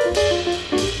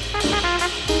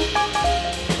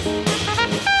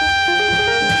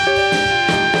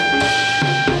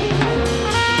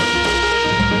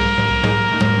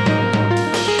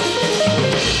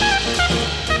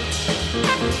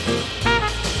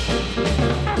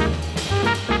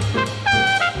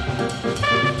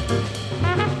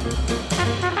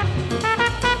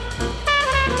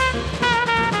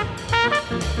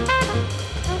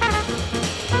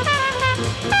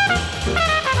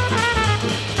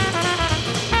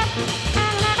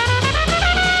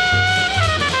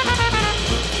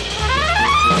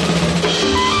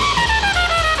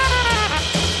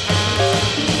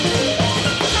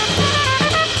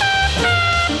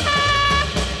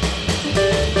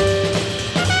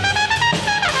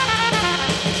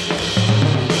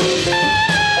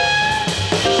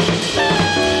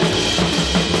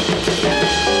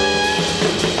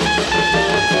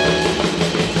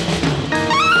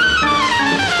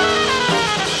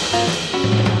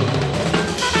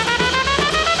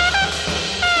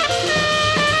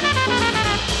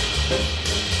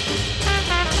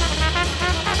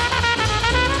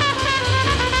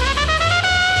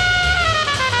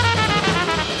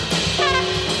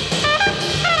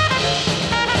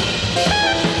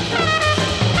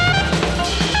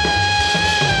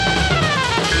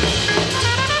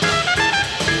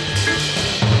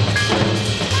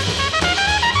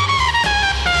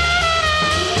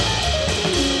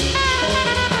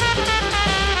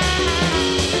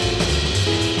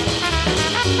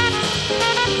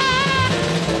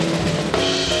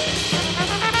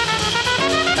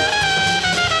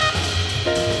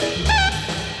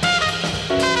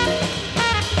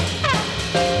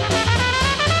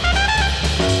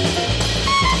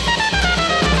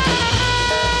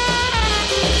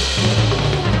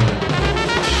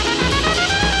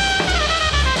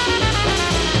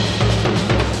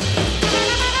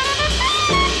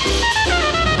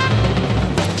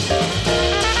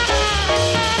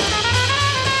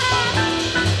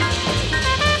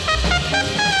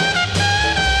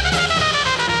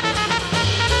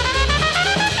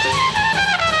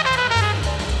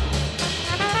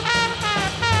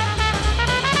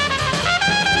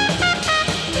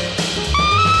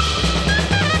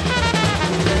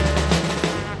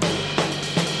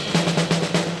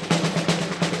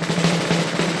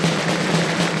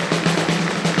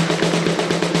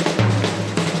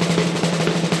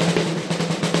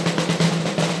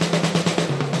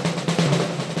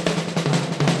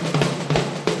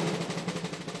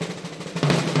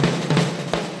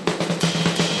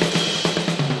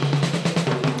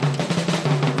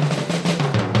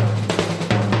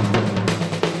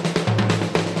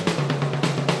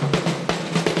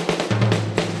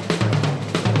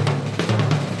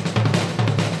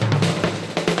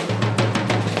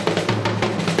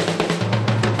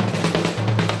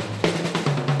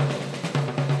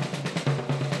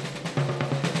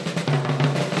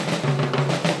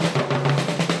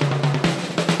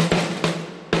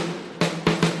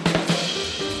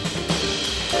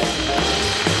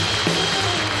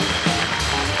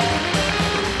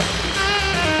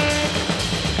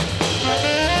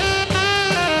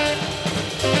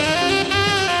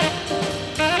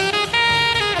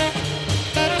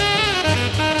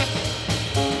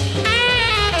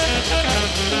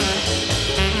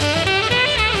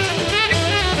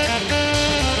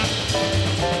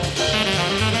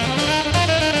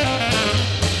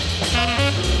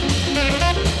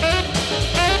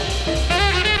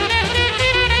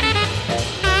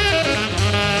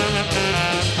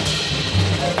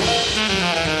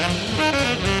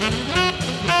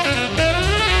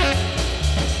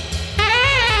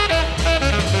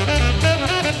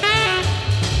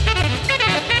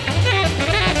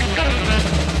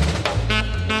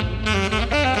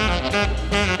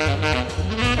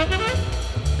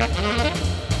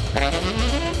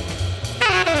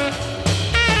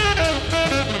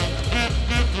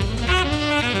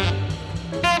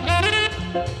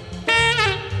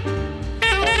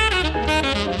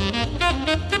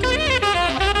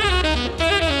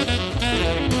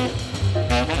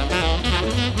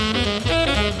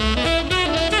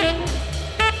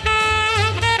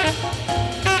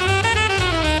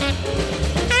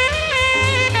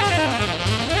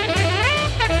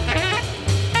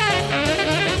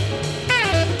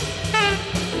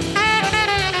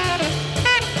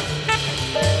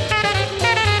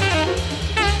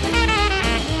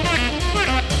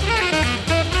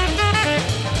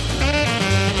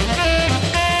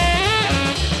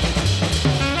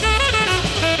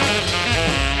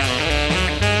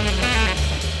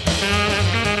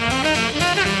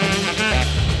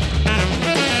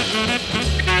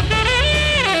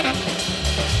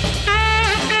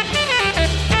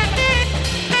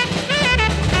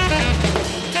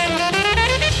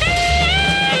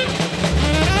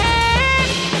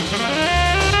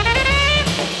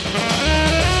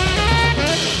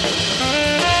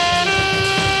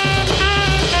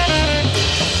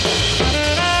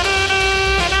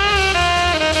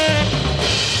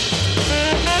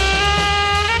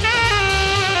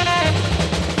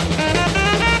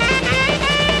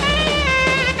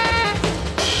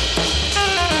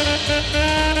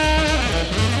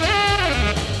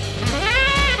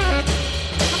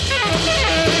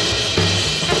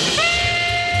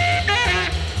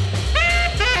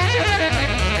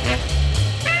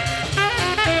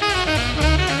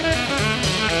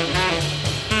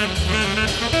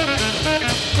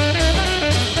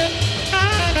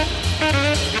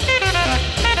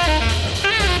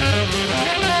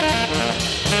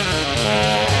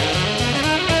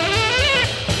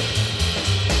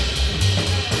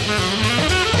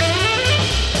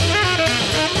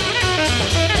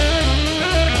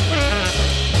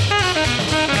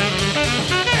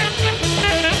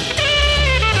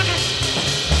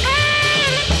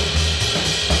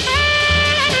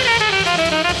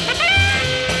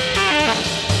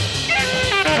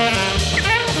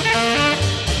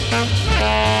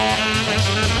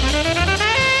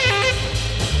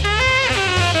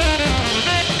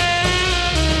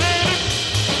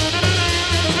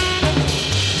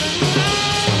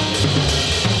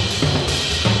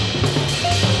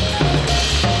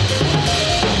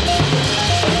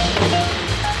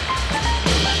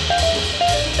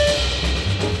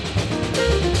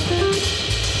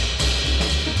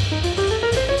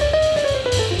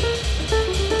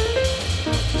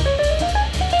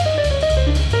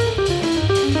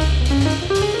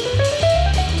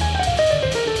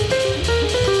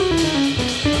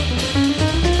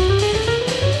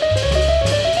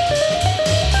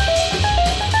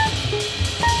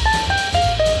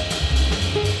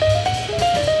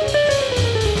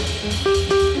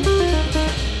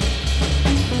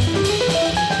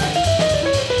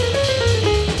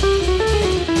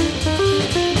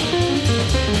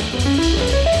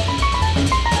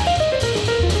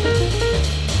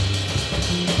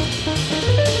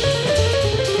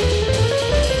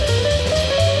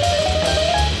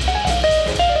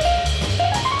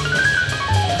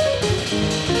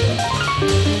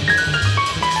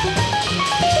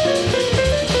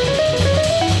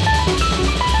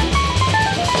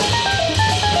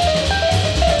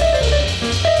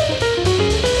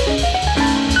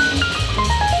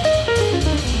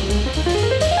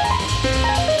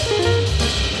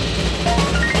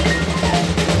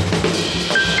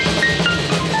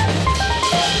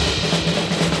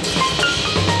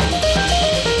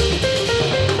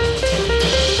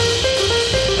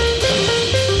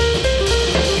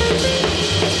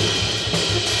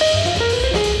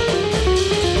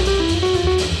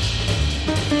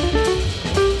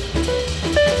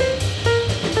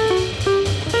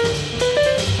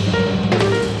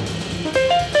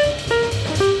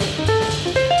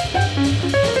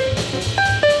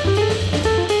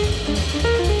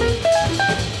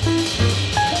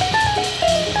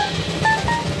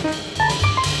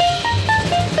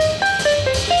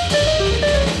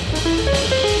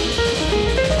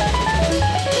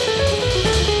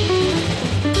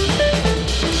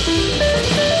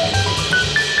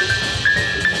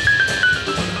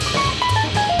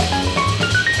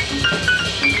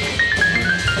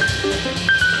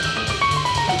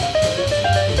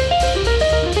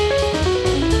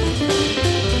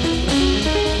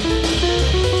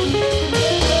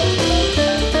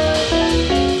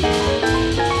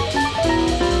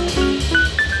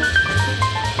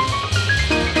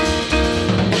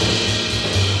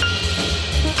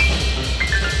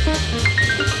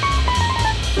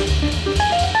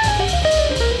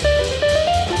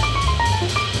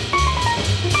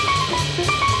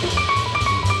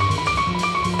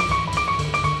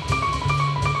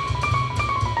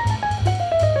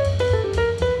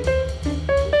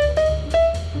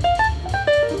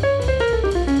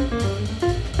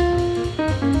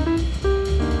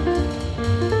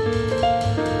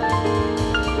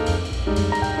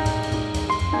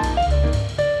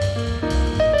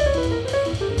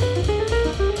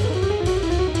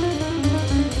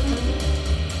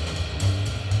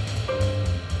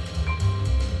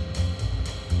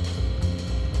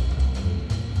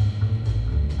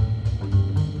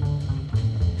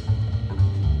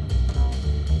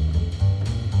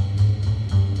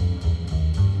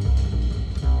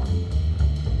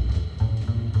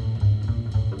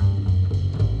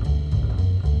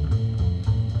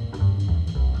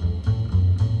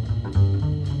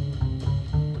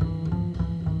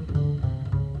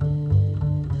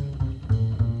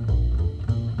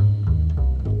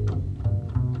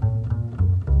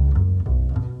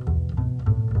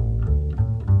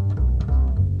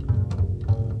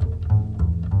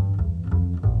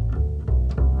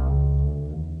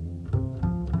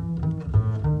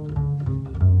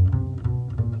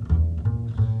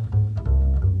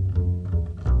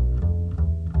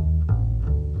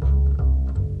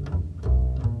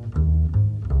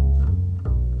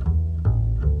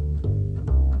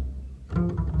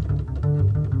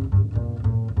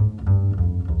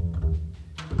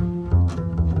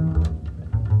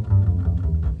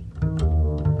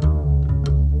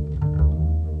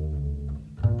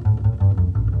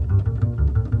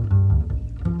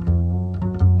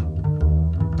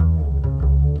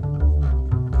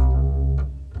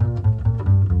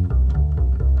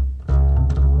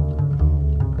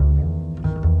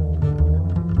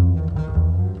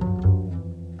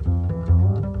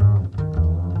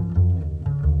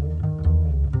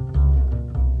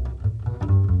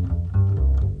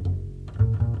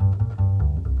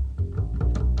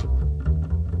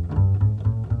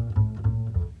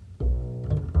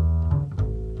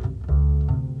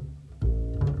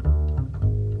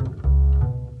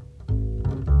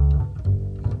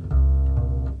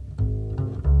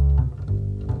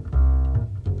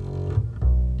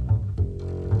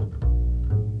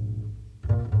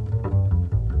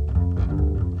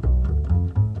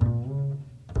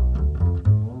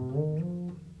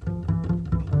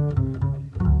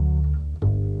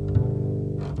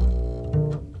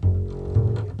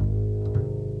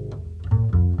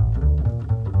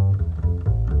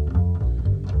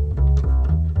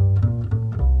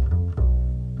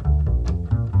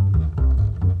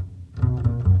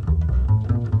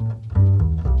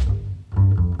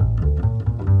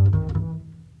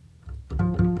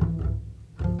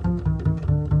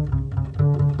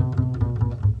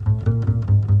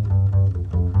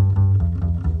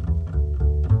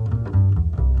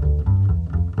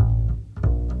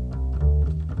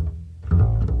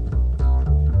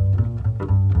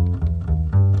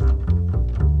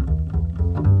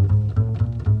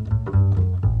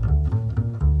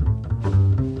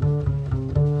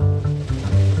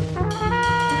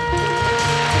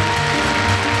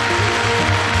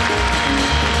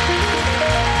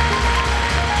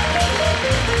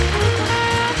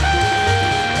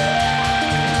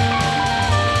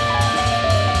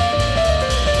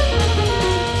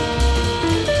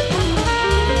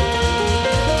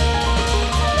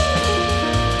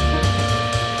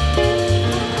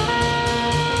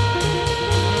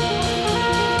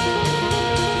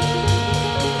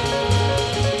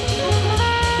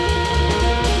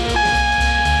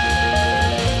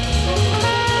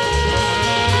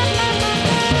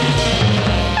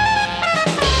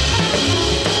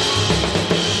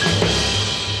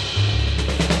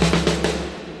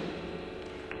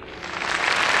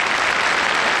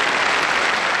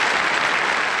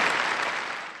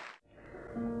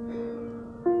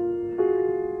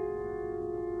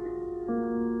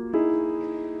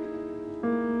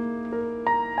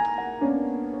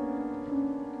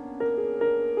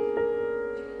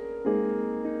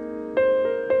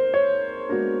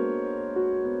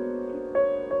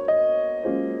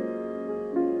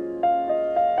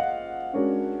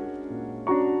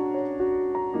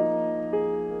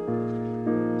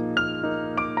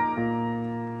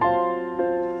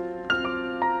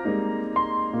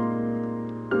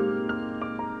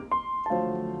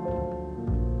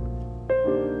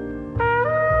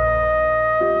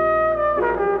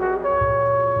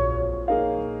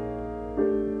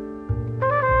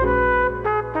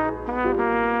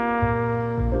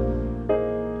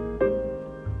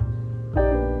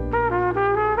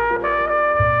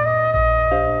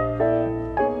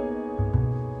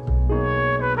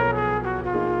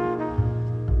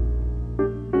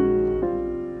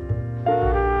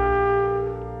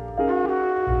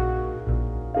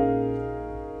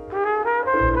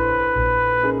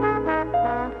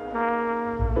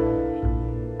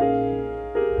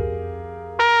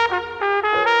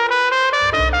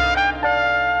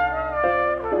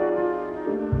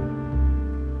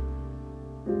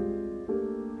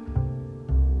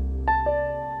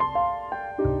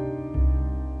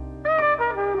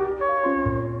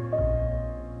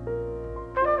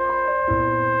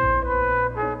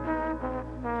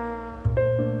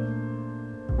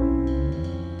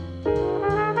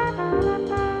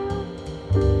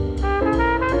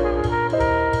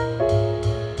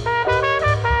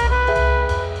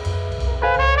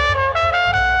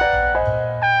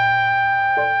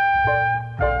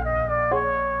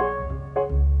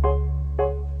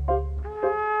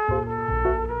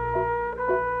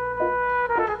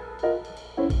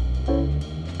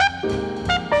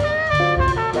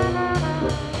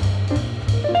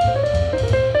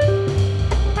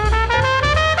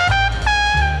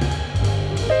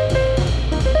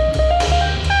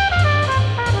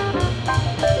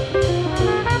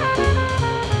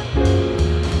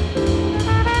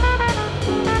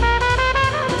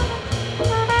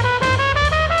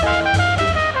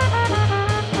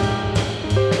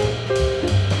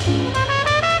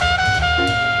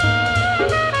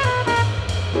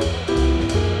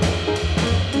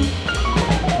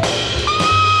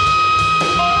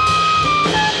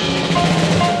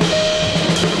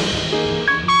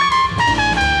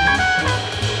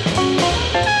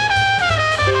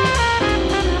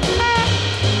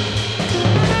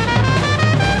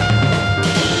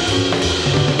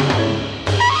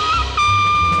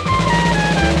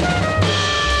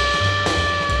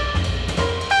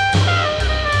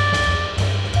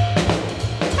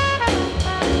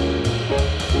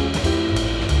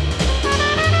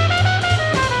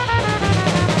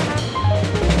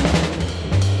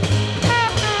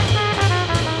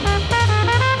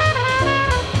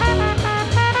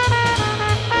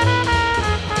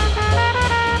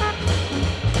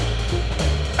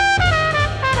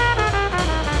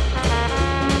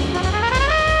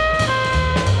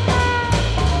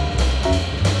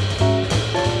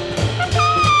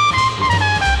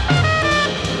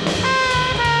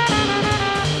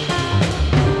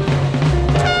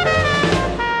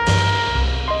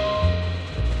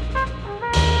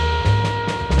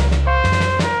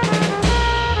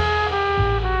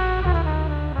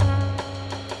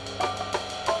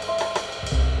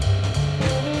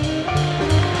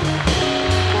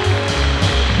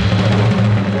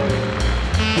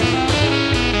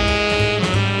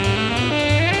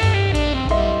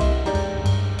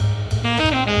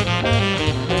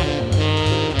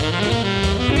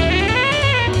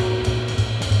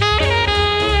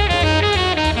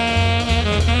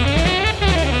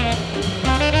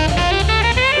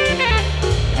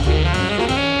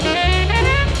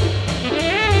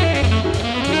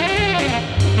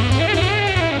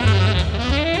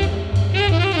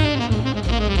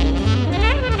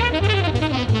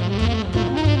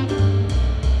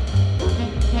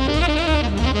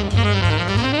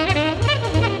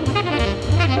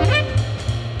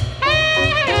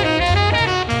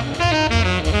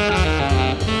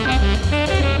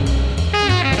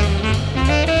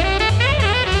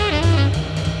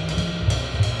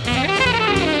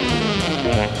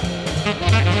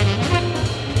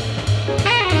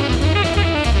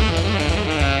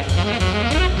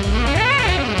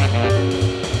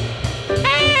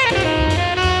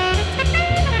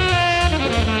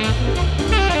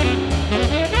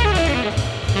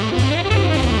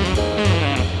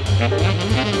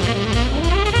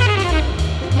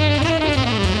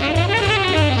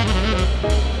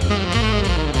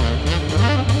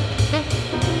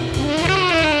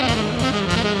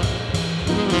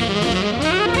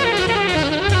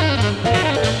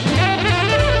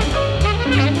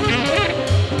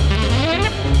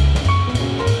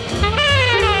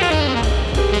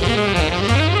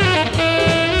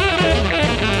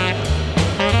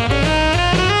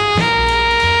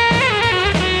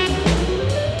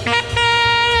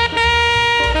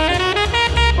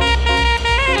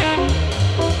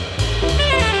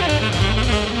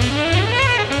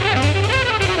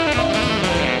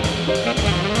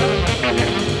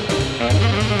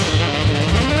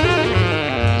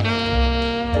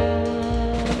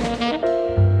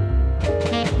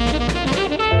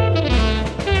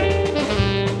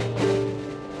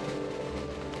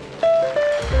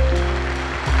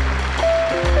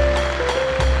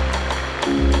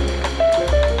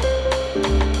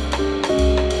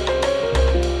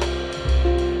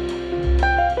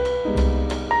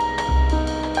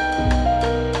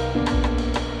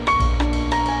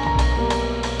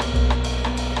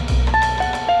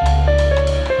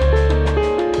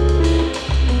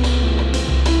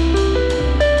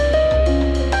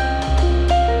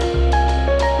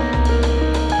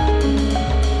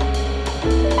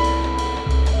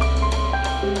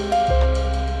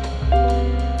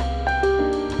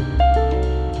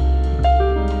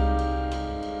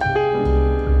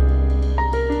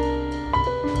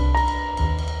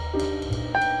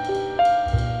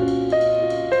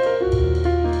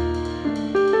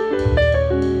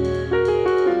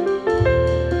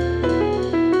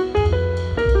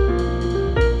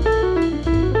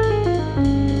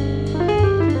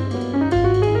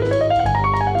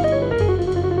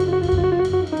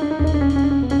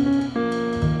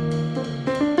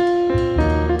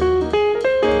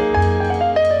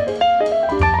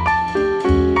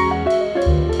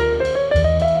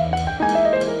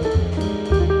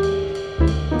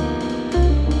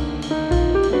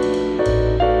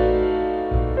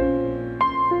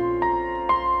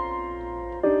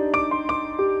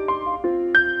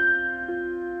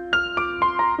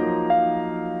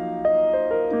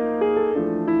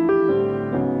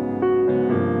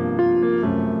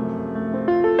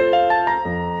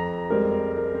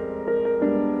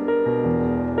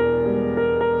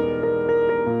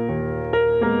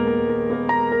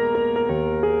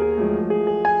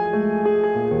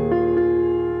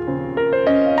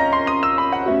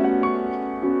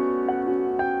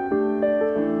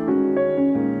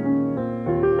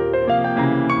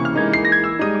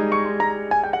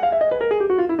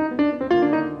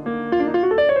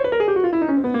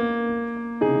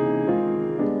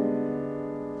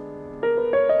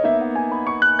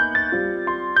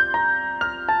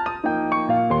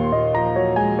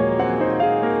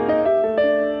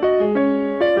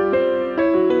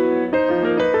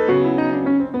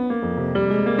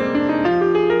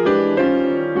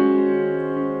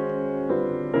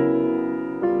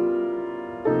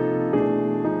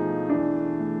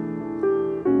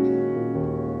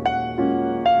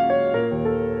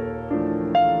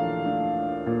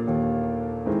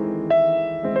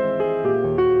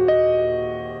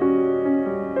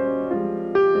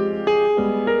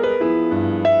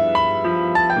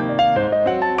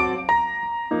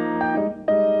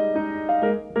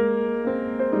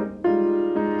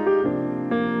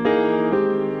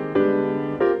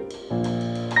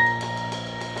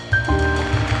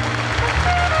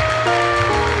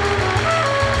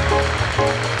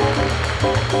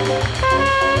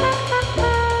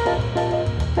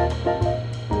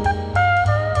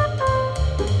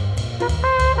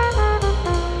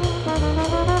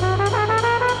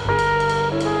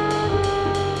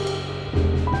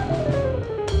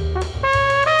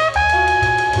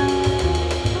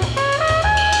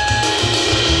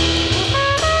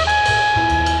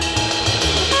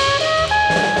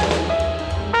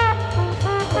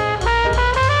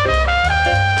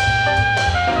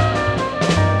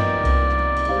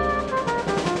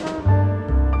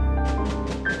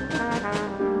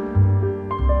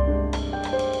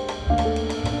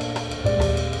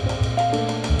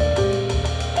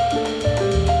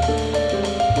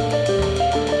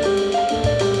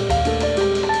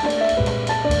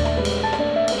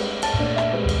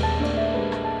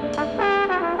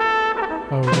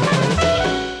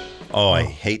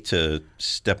 hate to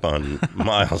step on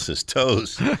Miles's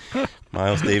toes.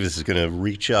 Miles Davis is going to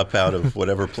reach up out of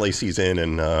whatever place he's in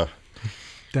and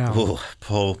pull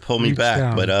me back.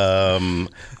 Down. But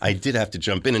I did have to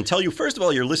jump in and tell you, first of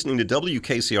all, you're listening to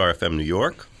WKCR-FM New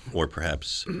York, or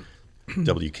perhaps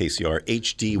WKCR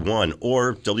HD1,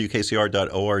 or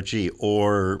WKCR.org,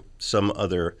 or some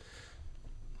other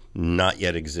not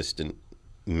yet existent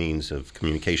means of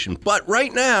communication. But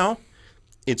right now,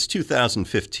 it's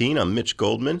 2015. I'm Mitch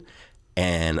Goldman,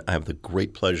 and I have the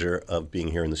great pleasure of being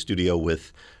here in the studio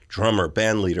with drummer,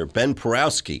 band leader Ben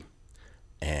Porowski.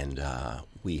 And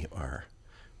we are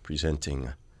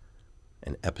presenting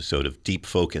an episode of Deep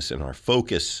Focus, and our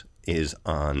focus is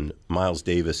on Miles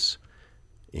Davis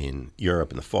in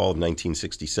Europe in the fall of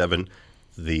 1967.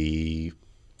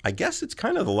 I guess it's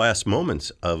kind of the last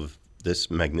moments of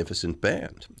this magnificent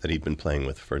band that he'd been playing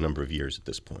with for a number of years at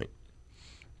this point.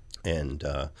 And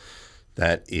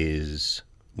that is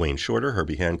Wayne Shorter,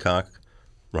 Herbie Hancock,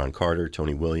 Ron Carter,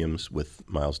 Tony Williams with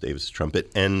Miles Davis'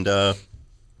 trumpet. And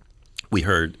we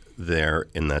heard there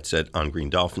in that set On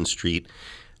Green Dolphin Street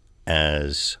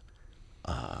as,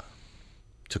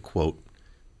 to quote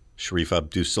Sharif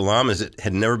Abdus Salam, as it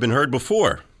had never been heard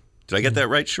before. Did I get that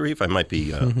right, Sharif? I might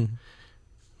be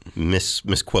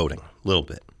misquoting a little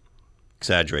bit,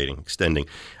 exaggerating, extending.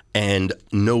 And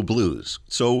No Blues.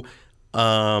 So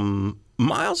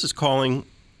Miles is calling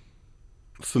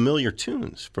familiar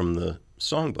tunes from the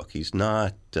songbook. He's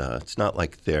not, it's not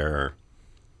like they're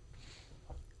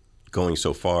going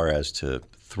so far as to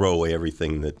throw away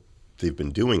everything that they've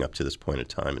been doing up to this point in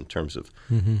time in terms of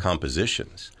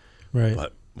compositions. Right.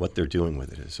 But what they're doing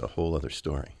with it is a whole other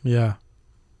story. Yeah.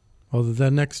 Well,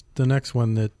 the next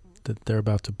one that they're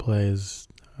about to play is,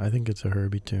 I think it's a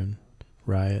Herbie tune,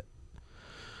 Riot.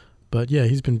 But yeah,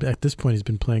 at this point he's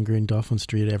been playing Green Dolphin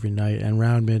Street every night and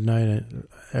Round Midnight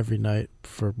every night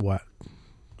for what?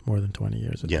 More than 20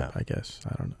 years, I guess.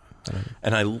 I don't know.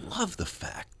 And I love the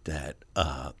fact that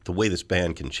the way this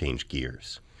band can change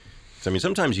gears. So, I mean,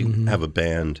 sometimes you have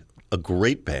a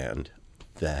great band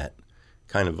that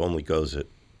kind of only goes at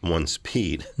one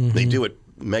speed. They do it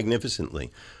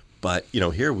magnificently. But,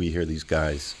 here we hear these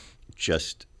guys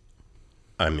just,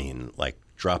 like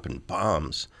dropping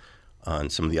bombs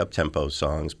on some of the up-tempo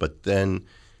songs, but then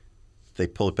they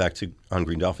pull it back to On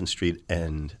Green Dolphin Street,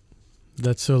 and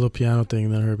that solo piano thing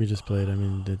that Herbie just played,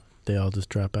 they all just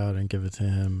drop out and give it to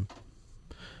him.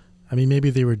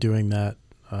 Maybe they were doing that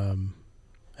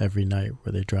every night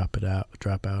where they drop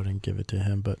out and give it to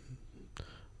him, but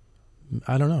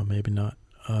I don't know, maybe not.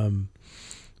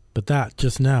 But that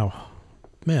just now,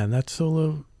 man, the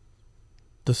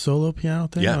solo piano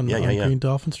thing on Green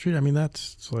Dolphin Street,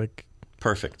 that's like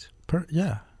perfect.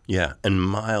 Yeah. Yeah, and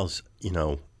Miles,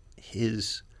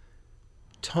 his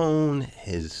tone,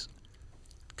 his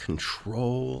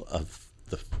control of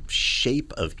the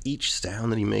shape of each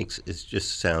sound that he makes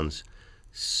just sounds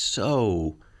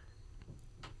so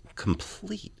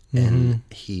complete. And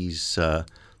he's the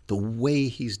way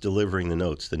he's delivering the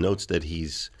notes that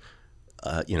he's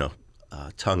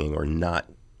tonguing or not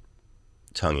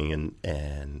tonguing,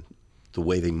 and the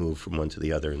way they move from one to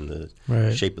the other, and the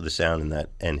shape of the sound,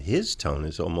 and his tone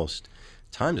is almost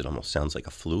sounds like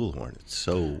a flugelhorn. It's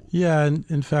so and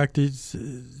in fact, it's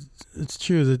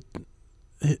true that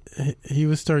he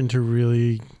was starting to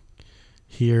really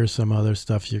hear some other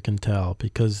stuff. You can tell,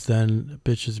 because then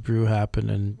Bitches Brew happened,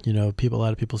 and a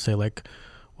lot of people say, like,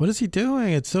 what is he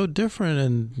doing? It's so different,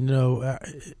 and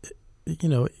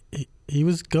he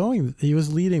was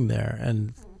leading there,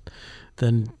 and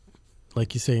then,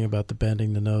 like you're saying about the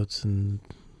bending the notes and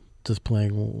just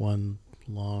playing one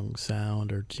long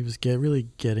sound, or he was really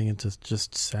getting into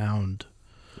just sound.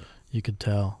 You could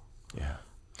tell. Yeah.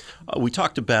 We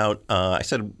talked about, I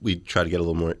said we'd try to get a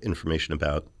little more information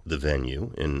about the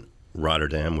venue in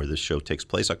Rotterdam where this show takes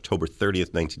place, October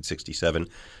 30th, 1967.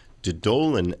 De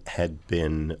Dolen had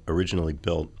been originally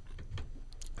built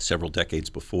several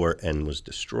decades before and was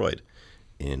destroyed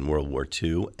in World War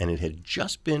II, and it had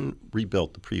just been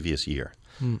rebuilt the previous year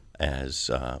as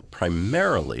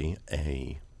primarily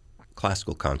a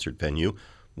classical concert venue,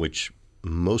 which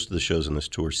most of the shows on this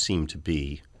tour seem to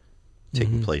be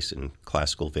taking place in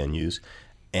classical venues.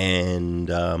 And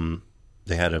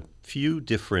they had a few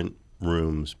different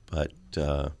rooms, but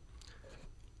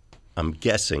I'm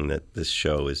guessing that this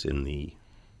show is in the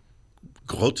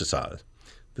Grote Saal,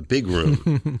 the big room,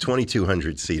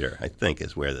 2,200-seater, I think,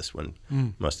 is where this one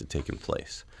must have taken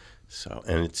place. So,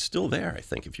 and it's still there, I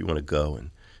think, if you want to go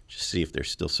and just see if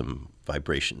there's still some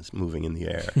vibrations moving in the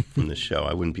air from the show.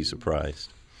 I wouldn't be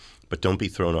surprised. But don't be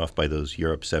thrown off by those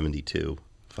Europe 72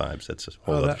 vibes. That's a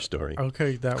whole other story.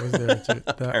 Okay, that was there too.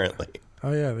 Apparently.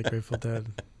 Oh yeah, the Grateful Dead.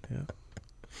 Yeah.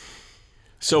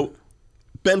 So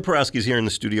Ben Porowski is here in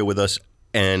the studio with us.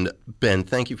 And Ben,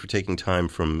 thank you for taking time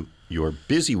from your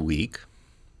busy week,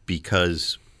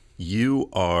 because you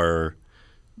are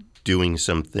doing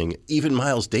something even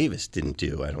Miles Davis didn't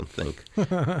do, I don't think,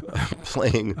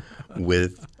 playing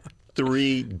with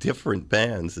 3 different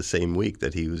bands the same week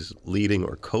that he was leading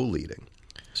or co-leading.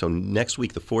 So next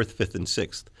week, the 4th, 5th, and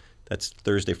 6th, that's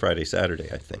Thursday, Friday, Saturday,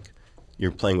 I think.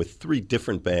 You're playing with 3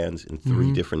 different bands in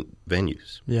 3 different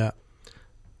venues. Yeah.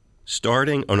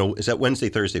 Starting, is that Wednesday,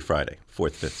 Thursday, Friday,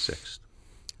 4th, 5th, 6th?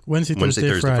 Wednesday,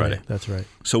 Thursday, Friday. That's right.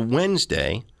 So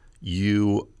Wednesday,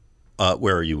 you,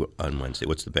 where are you on Wednesday?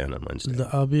 What's the band on Wednesday?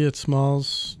 I'll be at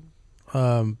Smalls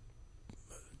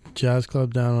Jazz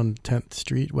Club down on 10th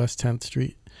Street, West 10th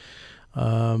Street,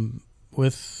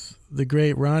 with the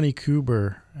great Ronnie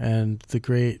Kuber and the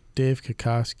great Dave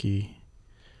Kokoski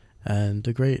and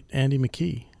the great Andy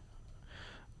McKee.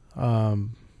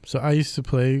 So I used to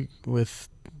play with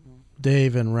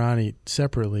Dave and Ronnie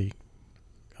separately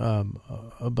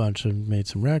a bunch, and made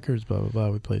some records, blah, blah, blah.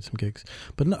 We played some gigs.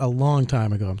 But a long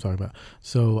time ago I'm talking about.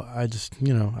 So I just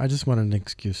wanted an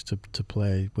excuse to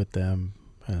play with them.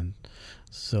 And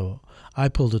so I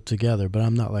pulled it together, but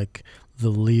I'm not like the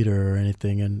leader or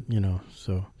anything. And,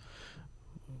 so.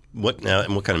 What now?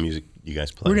 And what kind of music you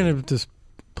guys play? We're going to just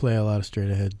play a lot of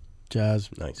straight ahead jazz.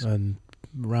 Nice. And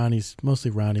mostly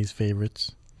Ronnie's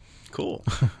favorites. Cool.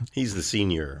 He's the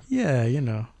senior. Yeah,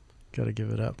 got to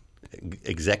give it up.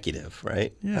 Executive,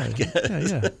 right? Yeah,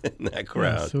 yeah. In that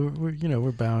crowd. Yeah, so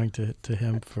we're bowing to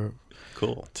him for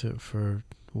cool for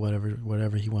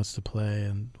whatever he wants to play,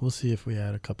 and we'll see if we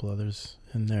add a couple others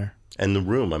in there. And the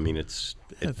room, I mean, it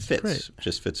fits. Great.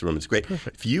 Just fits the room. It's great.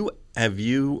 Perfect. Have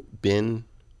you been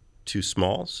to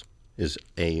Smalls? Is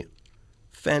a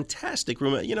fantastic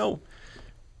room.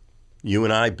 You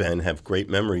and I, Ben, have great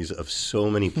memories of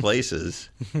so many places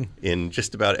in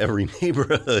just about every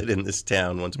neighborhood in this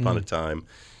town once upon a time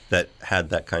that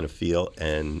had that kind of feel,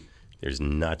 and there's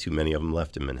not too many of them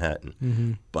left in Manhattan.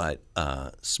 Mm-hmm. But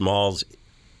Smalls,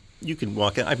 you can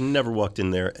walk in. I've never walked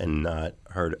in there and not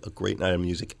heard a great night of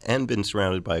music and been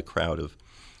surrounded by a crowd of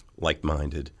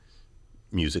like-minded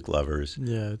music lovers.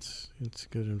 Yeah, it's a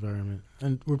good environment.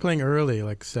 And we're playing early,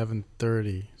 like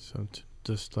 7:30, so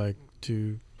just like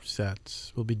 2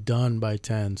 sets. We'll be done by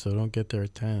 10, so don't get there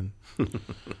at 10.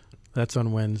 That's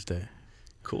on Wednesday.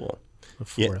 Cool. The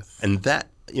 4th. Yeah, and that,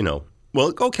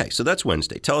 well, okay, so that's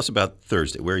Wednesday. Tell us about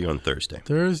Thursday. Where are you on Thursday?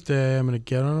 Thursday, I'm going to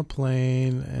get on a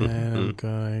plane, and I'm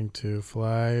going to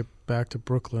fly back to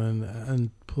Brooklyn and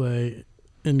play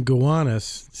in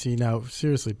Gowanus. See, now,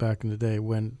 seriously, back in the day,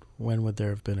 when would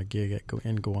there have been a gig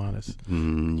in Gowanus?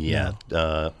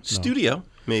 Studio,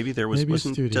 maybe. There wasn't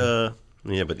studio.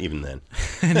 Yeah, but even then.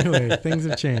 Anyway, things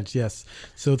have changed, yes.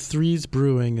 So Threes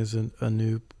Brewing is a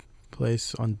new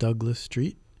place on Douglas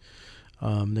Street.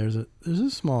 There's a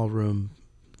small room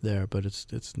there, but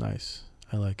it's nice.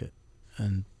 I like it.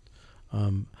 And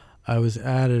I was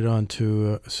added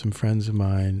onto some friends of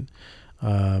mine,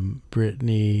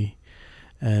 Brittany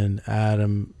and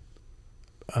Adam.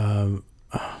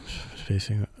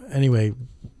 Anyway,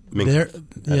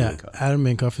 Adam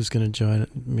Minkoff is going to join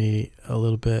me a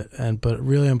little bit, but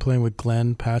really I'm playing with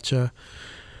Glenn Pacha,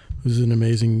 who's an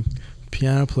amazing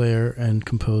piano player and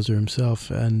composer himself,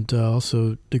 and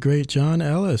also the great John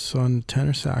Ellis on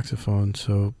tenor saxophone.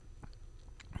 So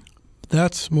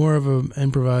that's more of an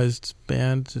improvised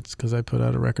band. It's because I put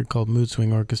out a record called Mood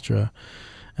Swing Orchestra,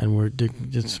 and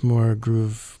it's more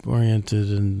groove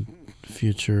oriented and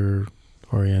future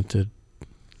oriented.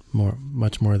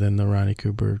 Much more than the Ronnie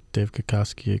Kuber, Dave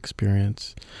Kokoski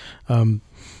experience.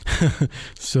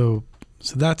 So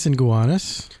that's in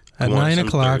Gowanus at 9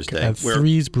 o'clock at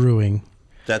Threes Brewing.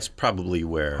 That's probably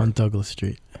where on Douglas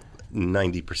Street.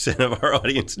 90% of our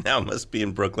audience now must be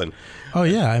in Brooklyn. Oh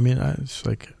yeah, I mean, it's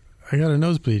like I got a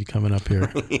nosebleed coming up here.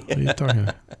 What are you talking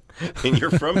about? And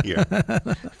you're from here.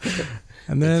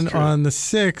 And then on the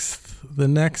 6th, the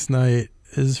next night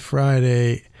is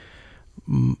Friday.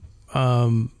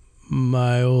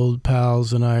 My old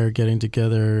pals and I are getting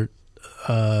together.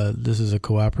 This is a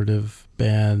cooperative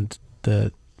band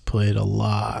that played a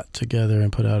lot together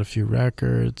and put out a few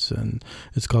records, and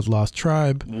it's called Lost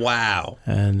Tribe. Wow.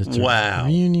 And it's a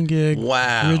reunion gig.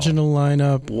 Wow. Original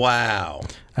lineup. Wow.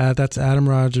 That's Adam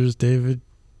Rogers, David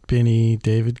Binney,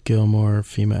 David Gilmour,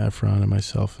 Fema Efron, and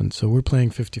myself. And so we're playing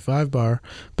 55 Bar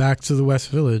back to the West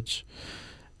Village,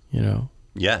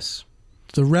 Yes.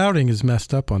 The routing is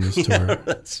messed up on this tour. Yeah,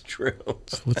 that's true.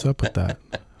 So what's up with that?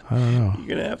 I don't know. You're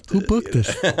gonna have to. Who booked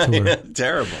this tour?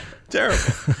 Terrible.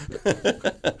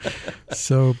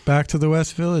 So back to the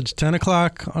West Village, 10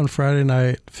 o'clock on Friday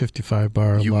night, 55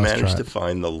 Bar. You Lost managed Tribe. to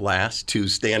find the last two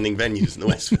standing venues in the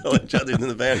West Village, other than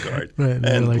the Vanguard Right,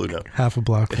 they're and like Blue Note. half a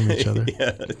block from each other.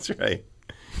 Yeah, that's right.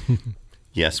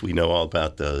 Yes, we know all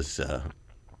about those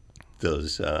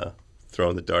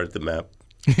throwing the dart at the map.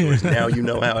 Tours. Now you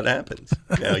know how it happens.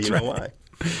 Now you know why.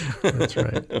 That's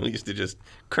right. We used to just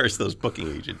curse those booking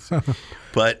agents.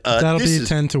 But That'll this be is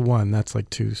 10 to 1. That's like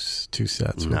two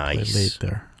sets. We'll play nice. late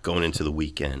there. Going into the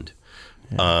weekend.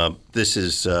 Yeah. This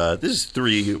is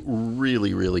three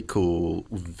really, really cool,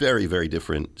 very, very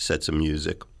different sets of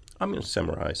music. I'm going to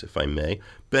summarize, if I may.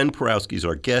 Ben Porowski's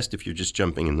our guest, if you're just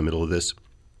jumping in the middle of this.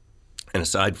 And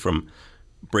aside from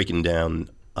breaking down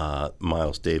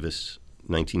Miles Davis,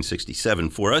 1967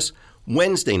 for us,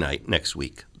 Wednesday night next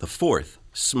week, the 4th,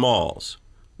 Smalls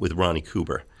with Ronnie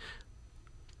Cooper.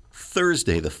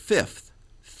 Thursday, the 5th,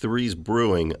 Threes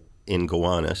Brewing in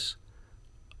Gowanus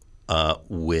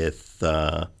with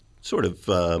sort of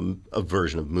a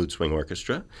version of Mood Swing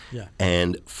Orchestra. Yeah.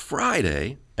 And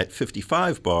Friday at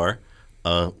 55 Bar,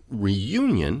 a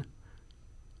reunion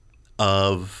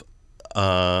of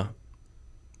the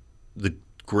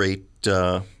great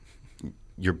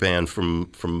your band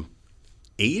from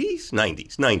 80s,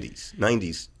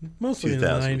 90s, Mostly 2000s. in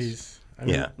the 90s.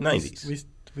 Yeah, 90s.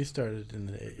 We started in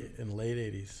the late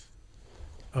 80s.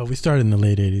 Oh, we started in the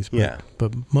late 80s. But, Yeah.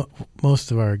 But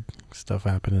most of our stuff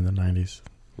happened in the 90s.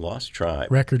 Lost Tribe.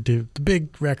 The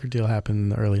big record deal happened in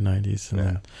the early 90s and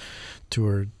then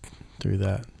toured through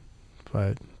that.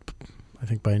 But I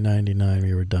think by 99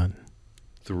 we were done.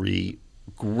 3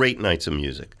 great nights of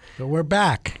music. But we're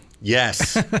back.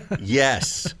 Yes,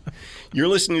 yes. You're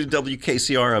listening to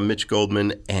WKCR. I'm Mitch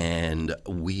Goldman, and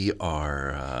we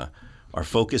are, our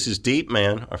focus is deep,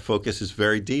 man. Our focus is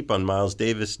very deep on Miles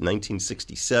Davis,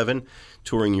 1967,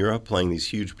 touring Europe, playing these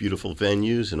huge, beautiful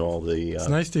venues and all the... It's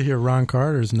nice to hear Ron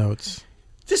Carter's notes.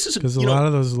 This is Because a lot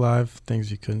of those live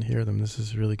things, you couldn't hear them. This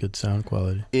is really good sound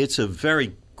quality. It's a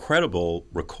very credible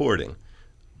recording,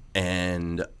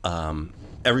 and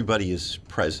everybody is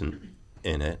present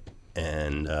in it.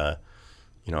 And,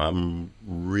 I'm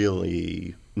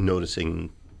really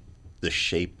noticing the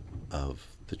shape of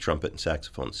the trumpet and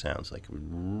saxophone sounds, like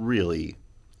really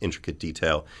intricate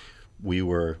detail. We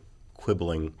were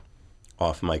quibbling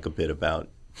off mic a bit about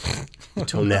the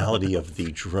tonality of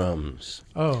the drums.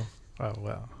 Oh,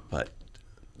 well. But,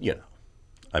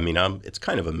 it's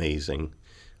kind of amazing.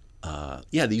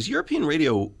 These European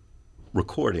radio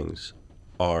recordings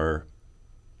are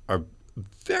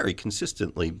very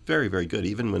consistently very, very good,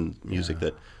 even when music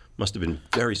that must have been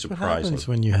very That's what surprising. happens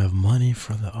when you have money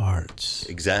for the arts.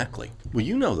 Exactly. Well,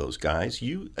 you know those guys.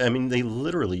 They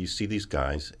literally, you see these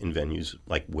guys in venues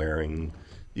like wearing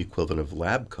the equivalent of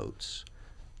lab coats.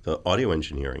 The audio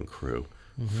engineering crew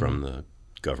from the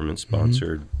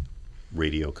government-sponsored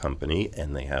radio company,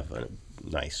 and they have a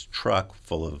nice truck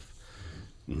full of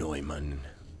Neumann,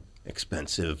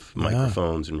 expensive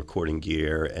microphones and recording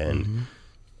gear, and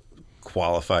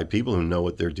qualified people who know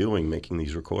what they're doing making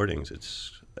these recordings.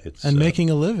 It's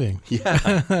making a living.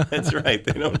 Yeah, that's right.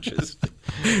 They don't just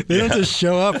They don't just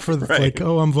show up for Right. like,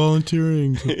 oh, I'm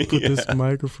volunteering to put this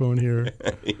microphone here.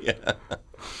 Yeah.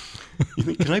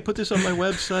 Can I put this on my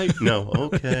website? No.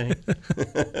 Okay.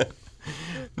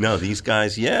 No, these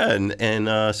guys,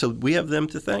 and so we have them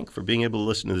to thank for being able to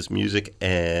listen to this music.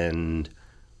 And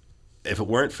if it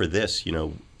weren't for this,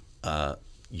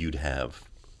 you'd have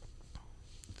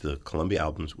the Columbia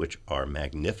albums, which are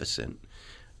magnificent.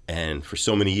 And for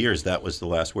so many years, that was the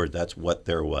last word. That's what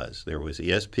there was. There was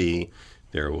ESP,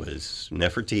 there was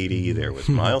Nefertiti, there was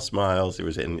Miles Smiles.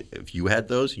 And if you had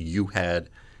those, you had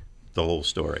the whole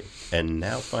story. And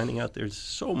now finding out there's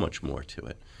so much more to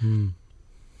it.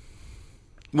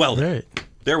 Well, Great.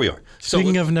 there we are.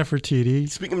 Speaking So, of Nefertiti,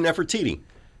 speaking of Nefertiti,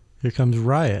 here comes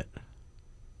Riot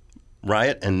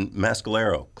Riot and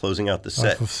Mascalero closing out the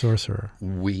set. off of Sorcerer.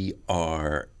 We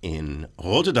are in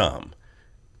Rotterdam,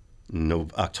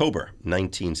 October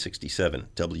 1967,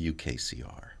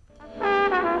 WKCR.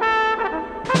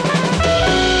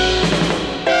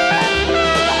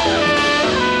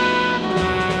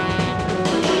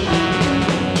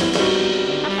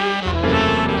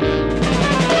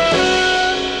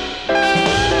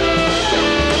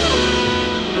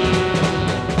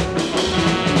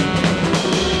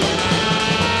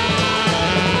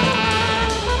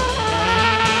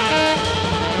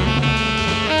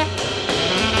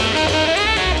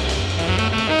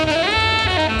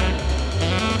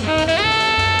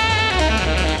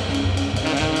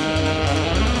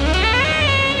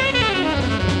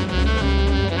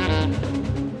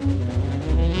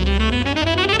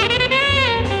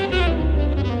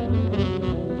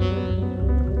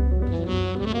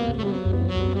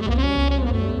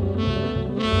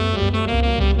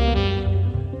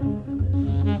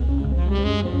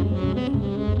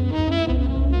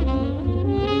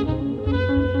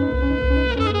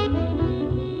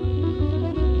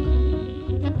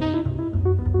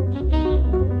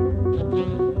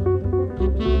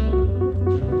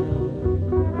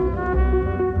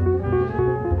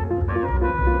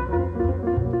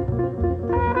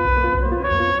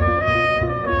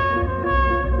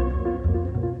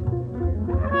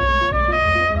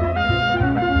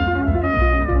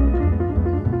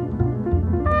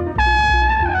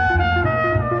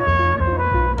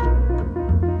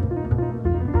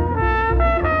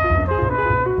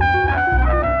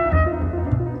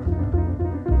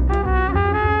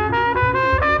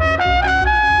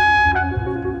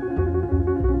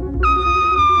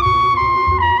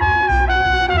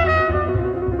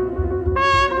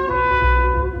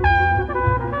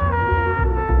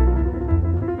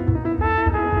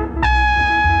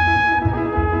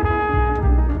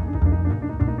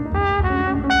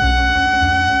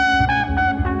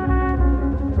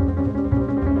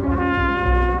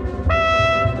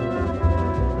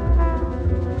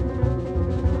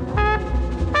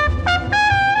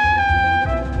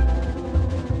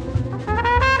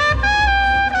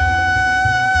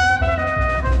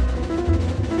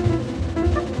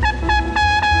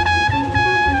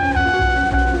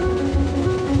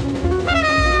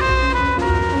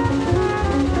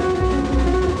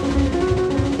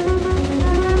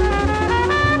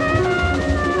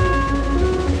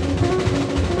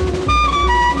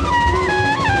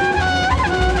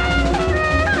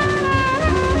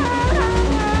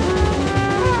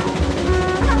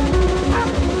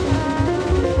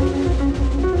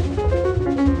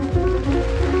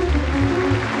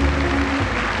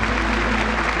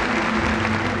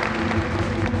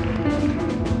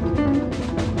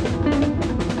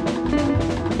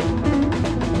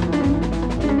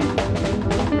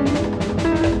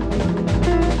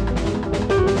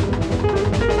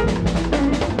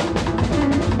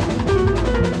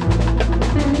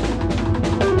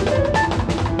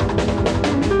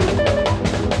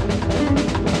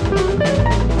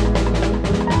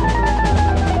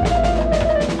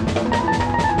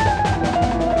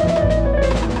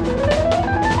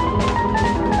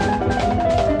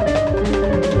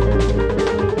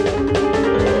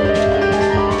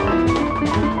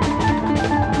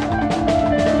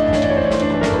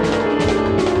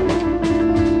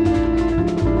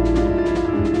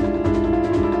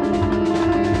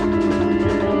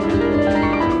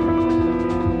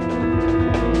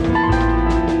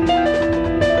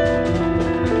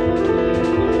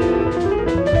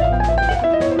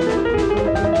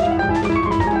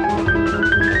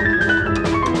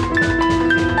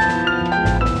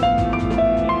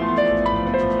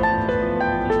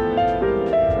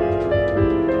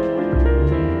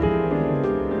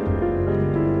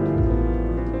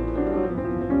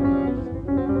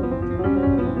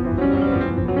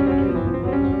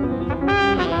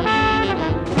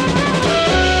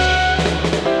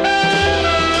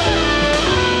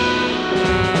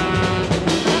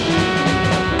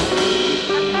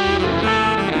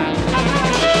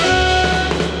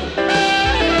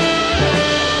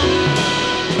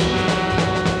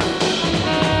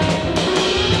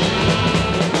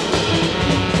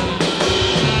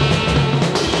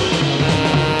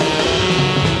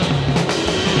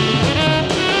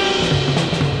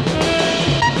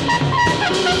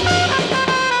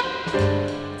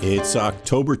 It's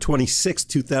October 26,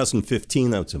 2015.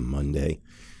 That's a Monday.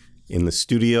 In the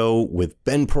studio with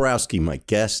Ben Porowski, my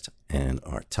guest, and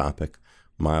our topic,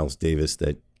 Miles Davis,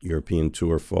 that European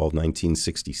tour, fall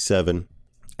 1967.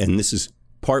 And this is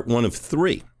part one of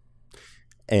three.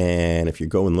 And if you're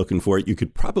going looking for it, you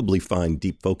could probably find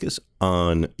Deep Focus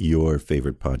on your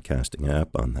favorite podcasting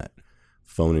app, on that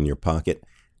phone in your pocket.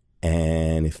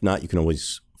 And if not, you can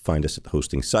always find us at the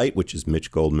hosting site, which is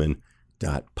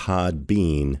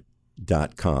mitchgoldman.podbean.com.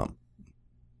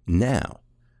 Now,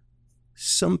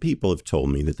 some people have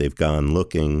told me that they've gone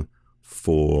looking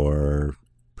for a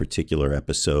particular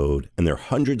episode, and there are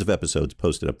hundreds of episodes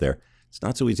posted up there. It's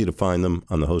not so easy to find them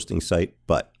on the hosting site,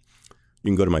 but you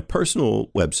can go to my personal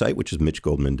website, which is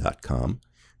mitchgoldman.com.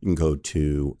 You can go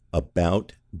to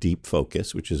About Deep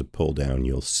Focus, which is a pull down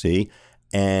you'll see.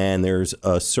 And there's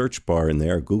a search bar in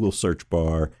there, a Google search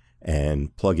bar,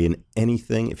 and plug in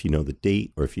anything if you know the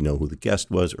date or if you know who the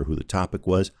guest was or who the topic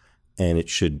was, and it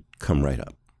should come right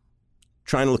up.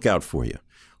 Trying to look out for you.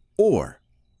 Or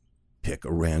pick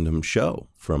a random show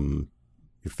from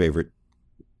your favorite,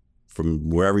 from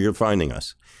wherever you're finding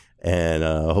us. And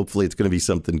hopefully it's going to be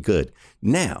something good.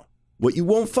 Now, what you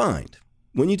won't find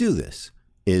when you do this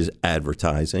is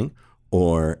advertising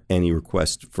or any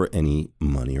request for any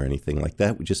money or anything like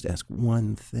that. We just ask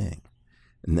one thing,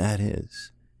 and that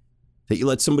is that you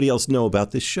let somebody else know about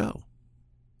this show.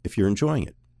 If you're enjoying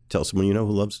it, tell someone you know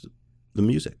who loves the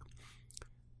music.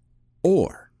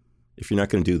 Or, if you're not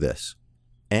going to do this,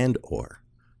 or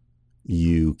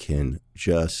you can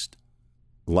just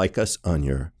like us on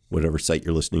your whatever site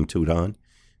you're listening to it on.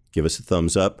 Give us a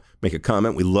thumbs up. Make a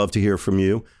comment. We love to hear from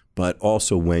you. But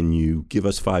also when you give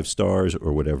us 5 stars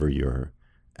or whatever your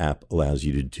app allows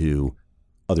you to do,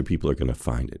 other people are going to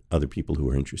find it. Other people who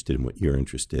are interested in what you're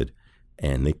interested.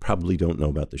 And they probably don't know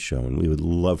about the show. And we would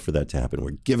love for that to happen.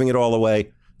 We're giving it all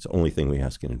away. It's the only thing we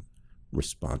ask in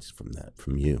response from that,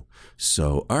 from you.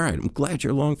 So, all right. I'm glad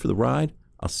you're along for the ride.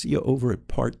 I'll see you over at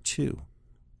part 2.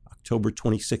 October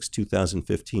 26,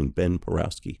 2015, Ben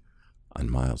Porowski on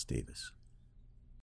Miles Davis.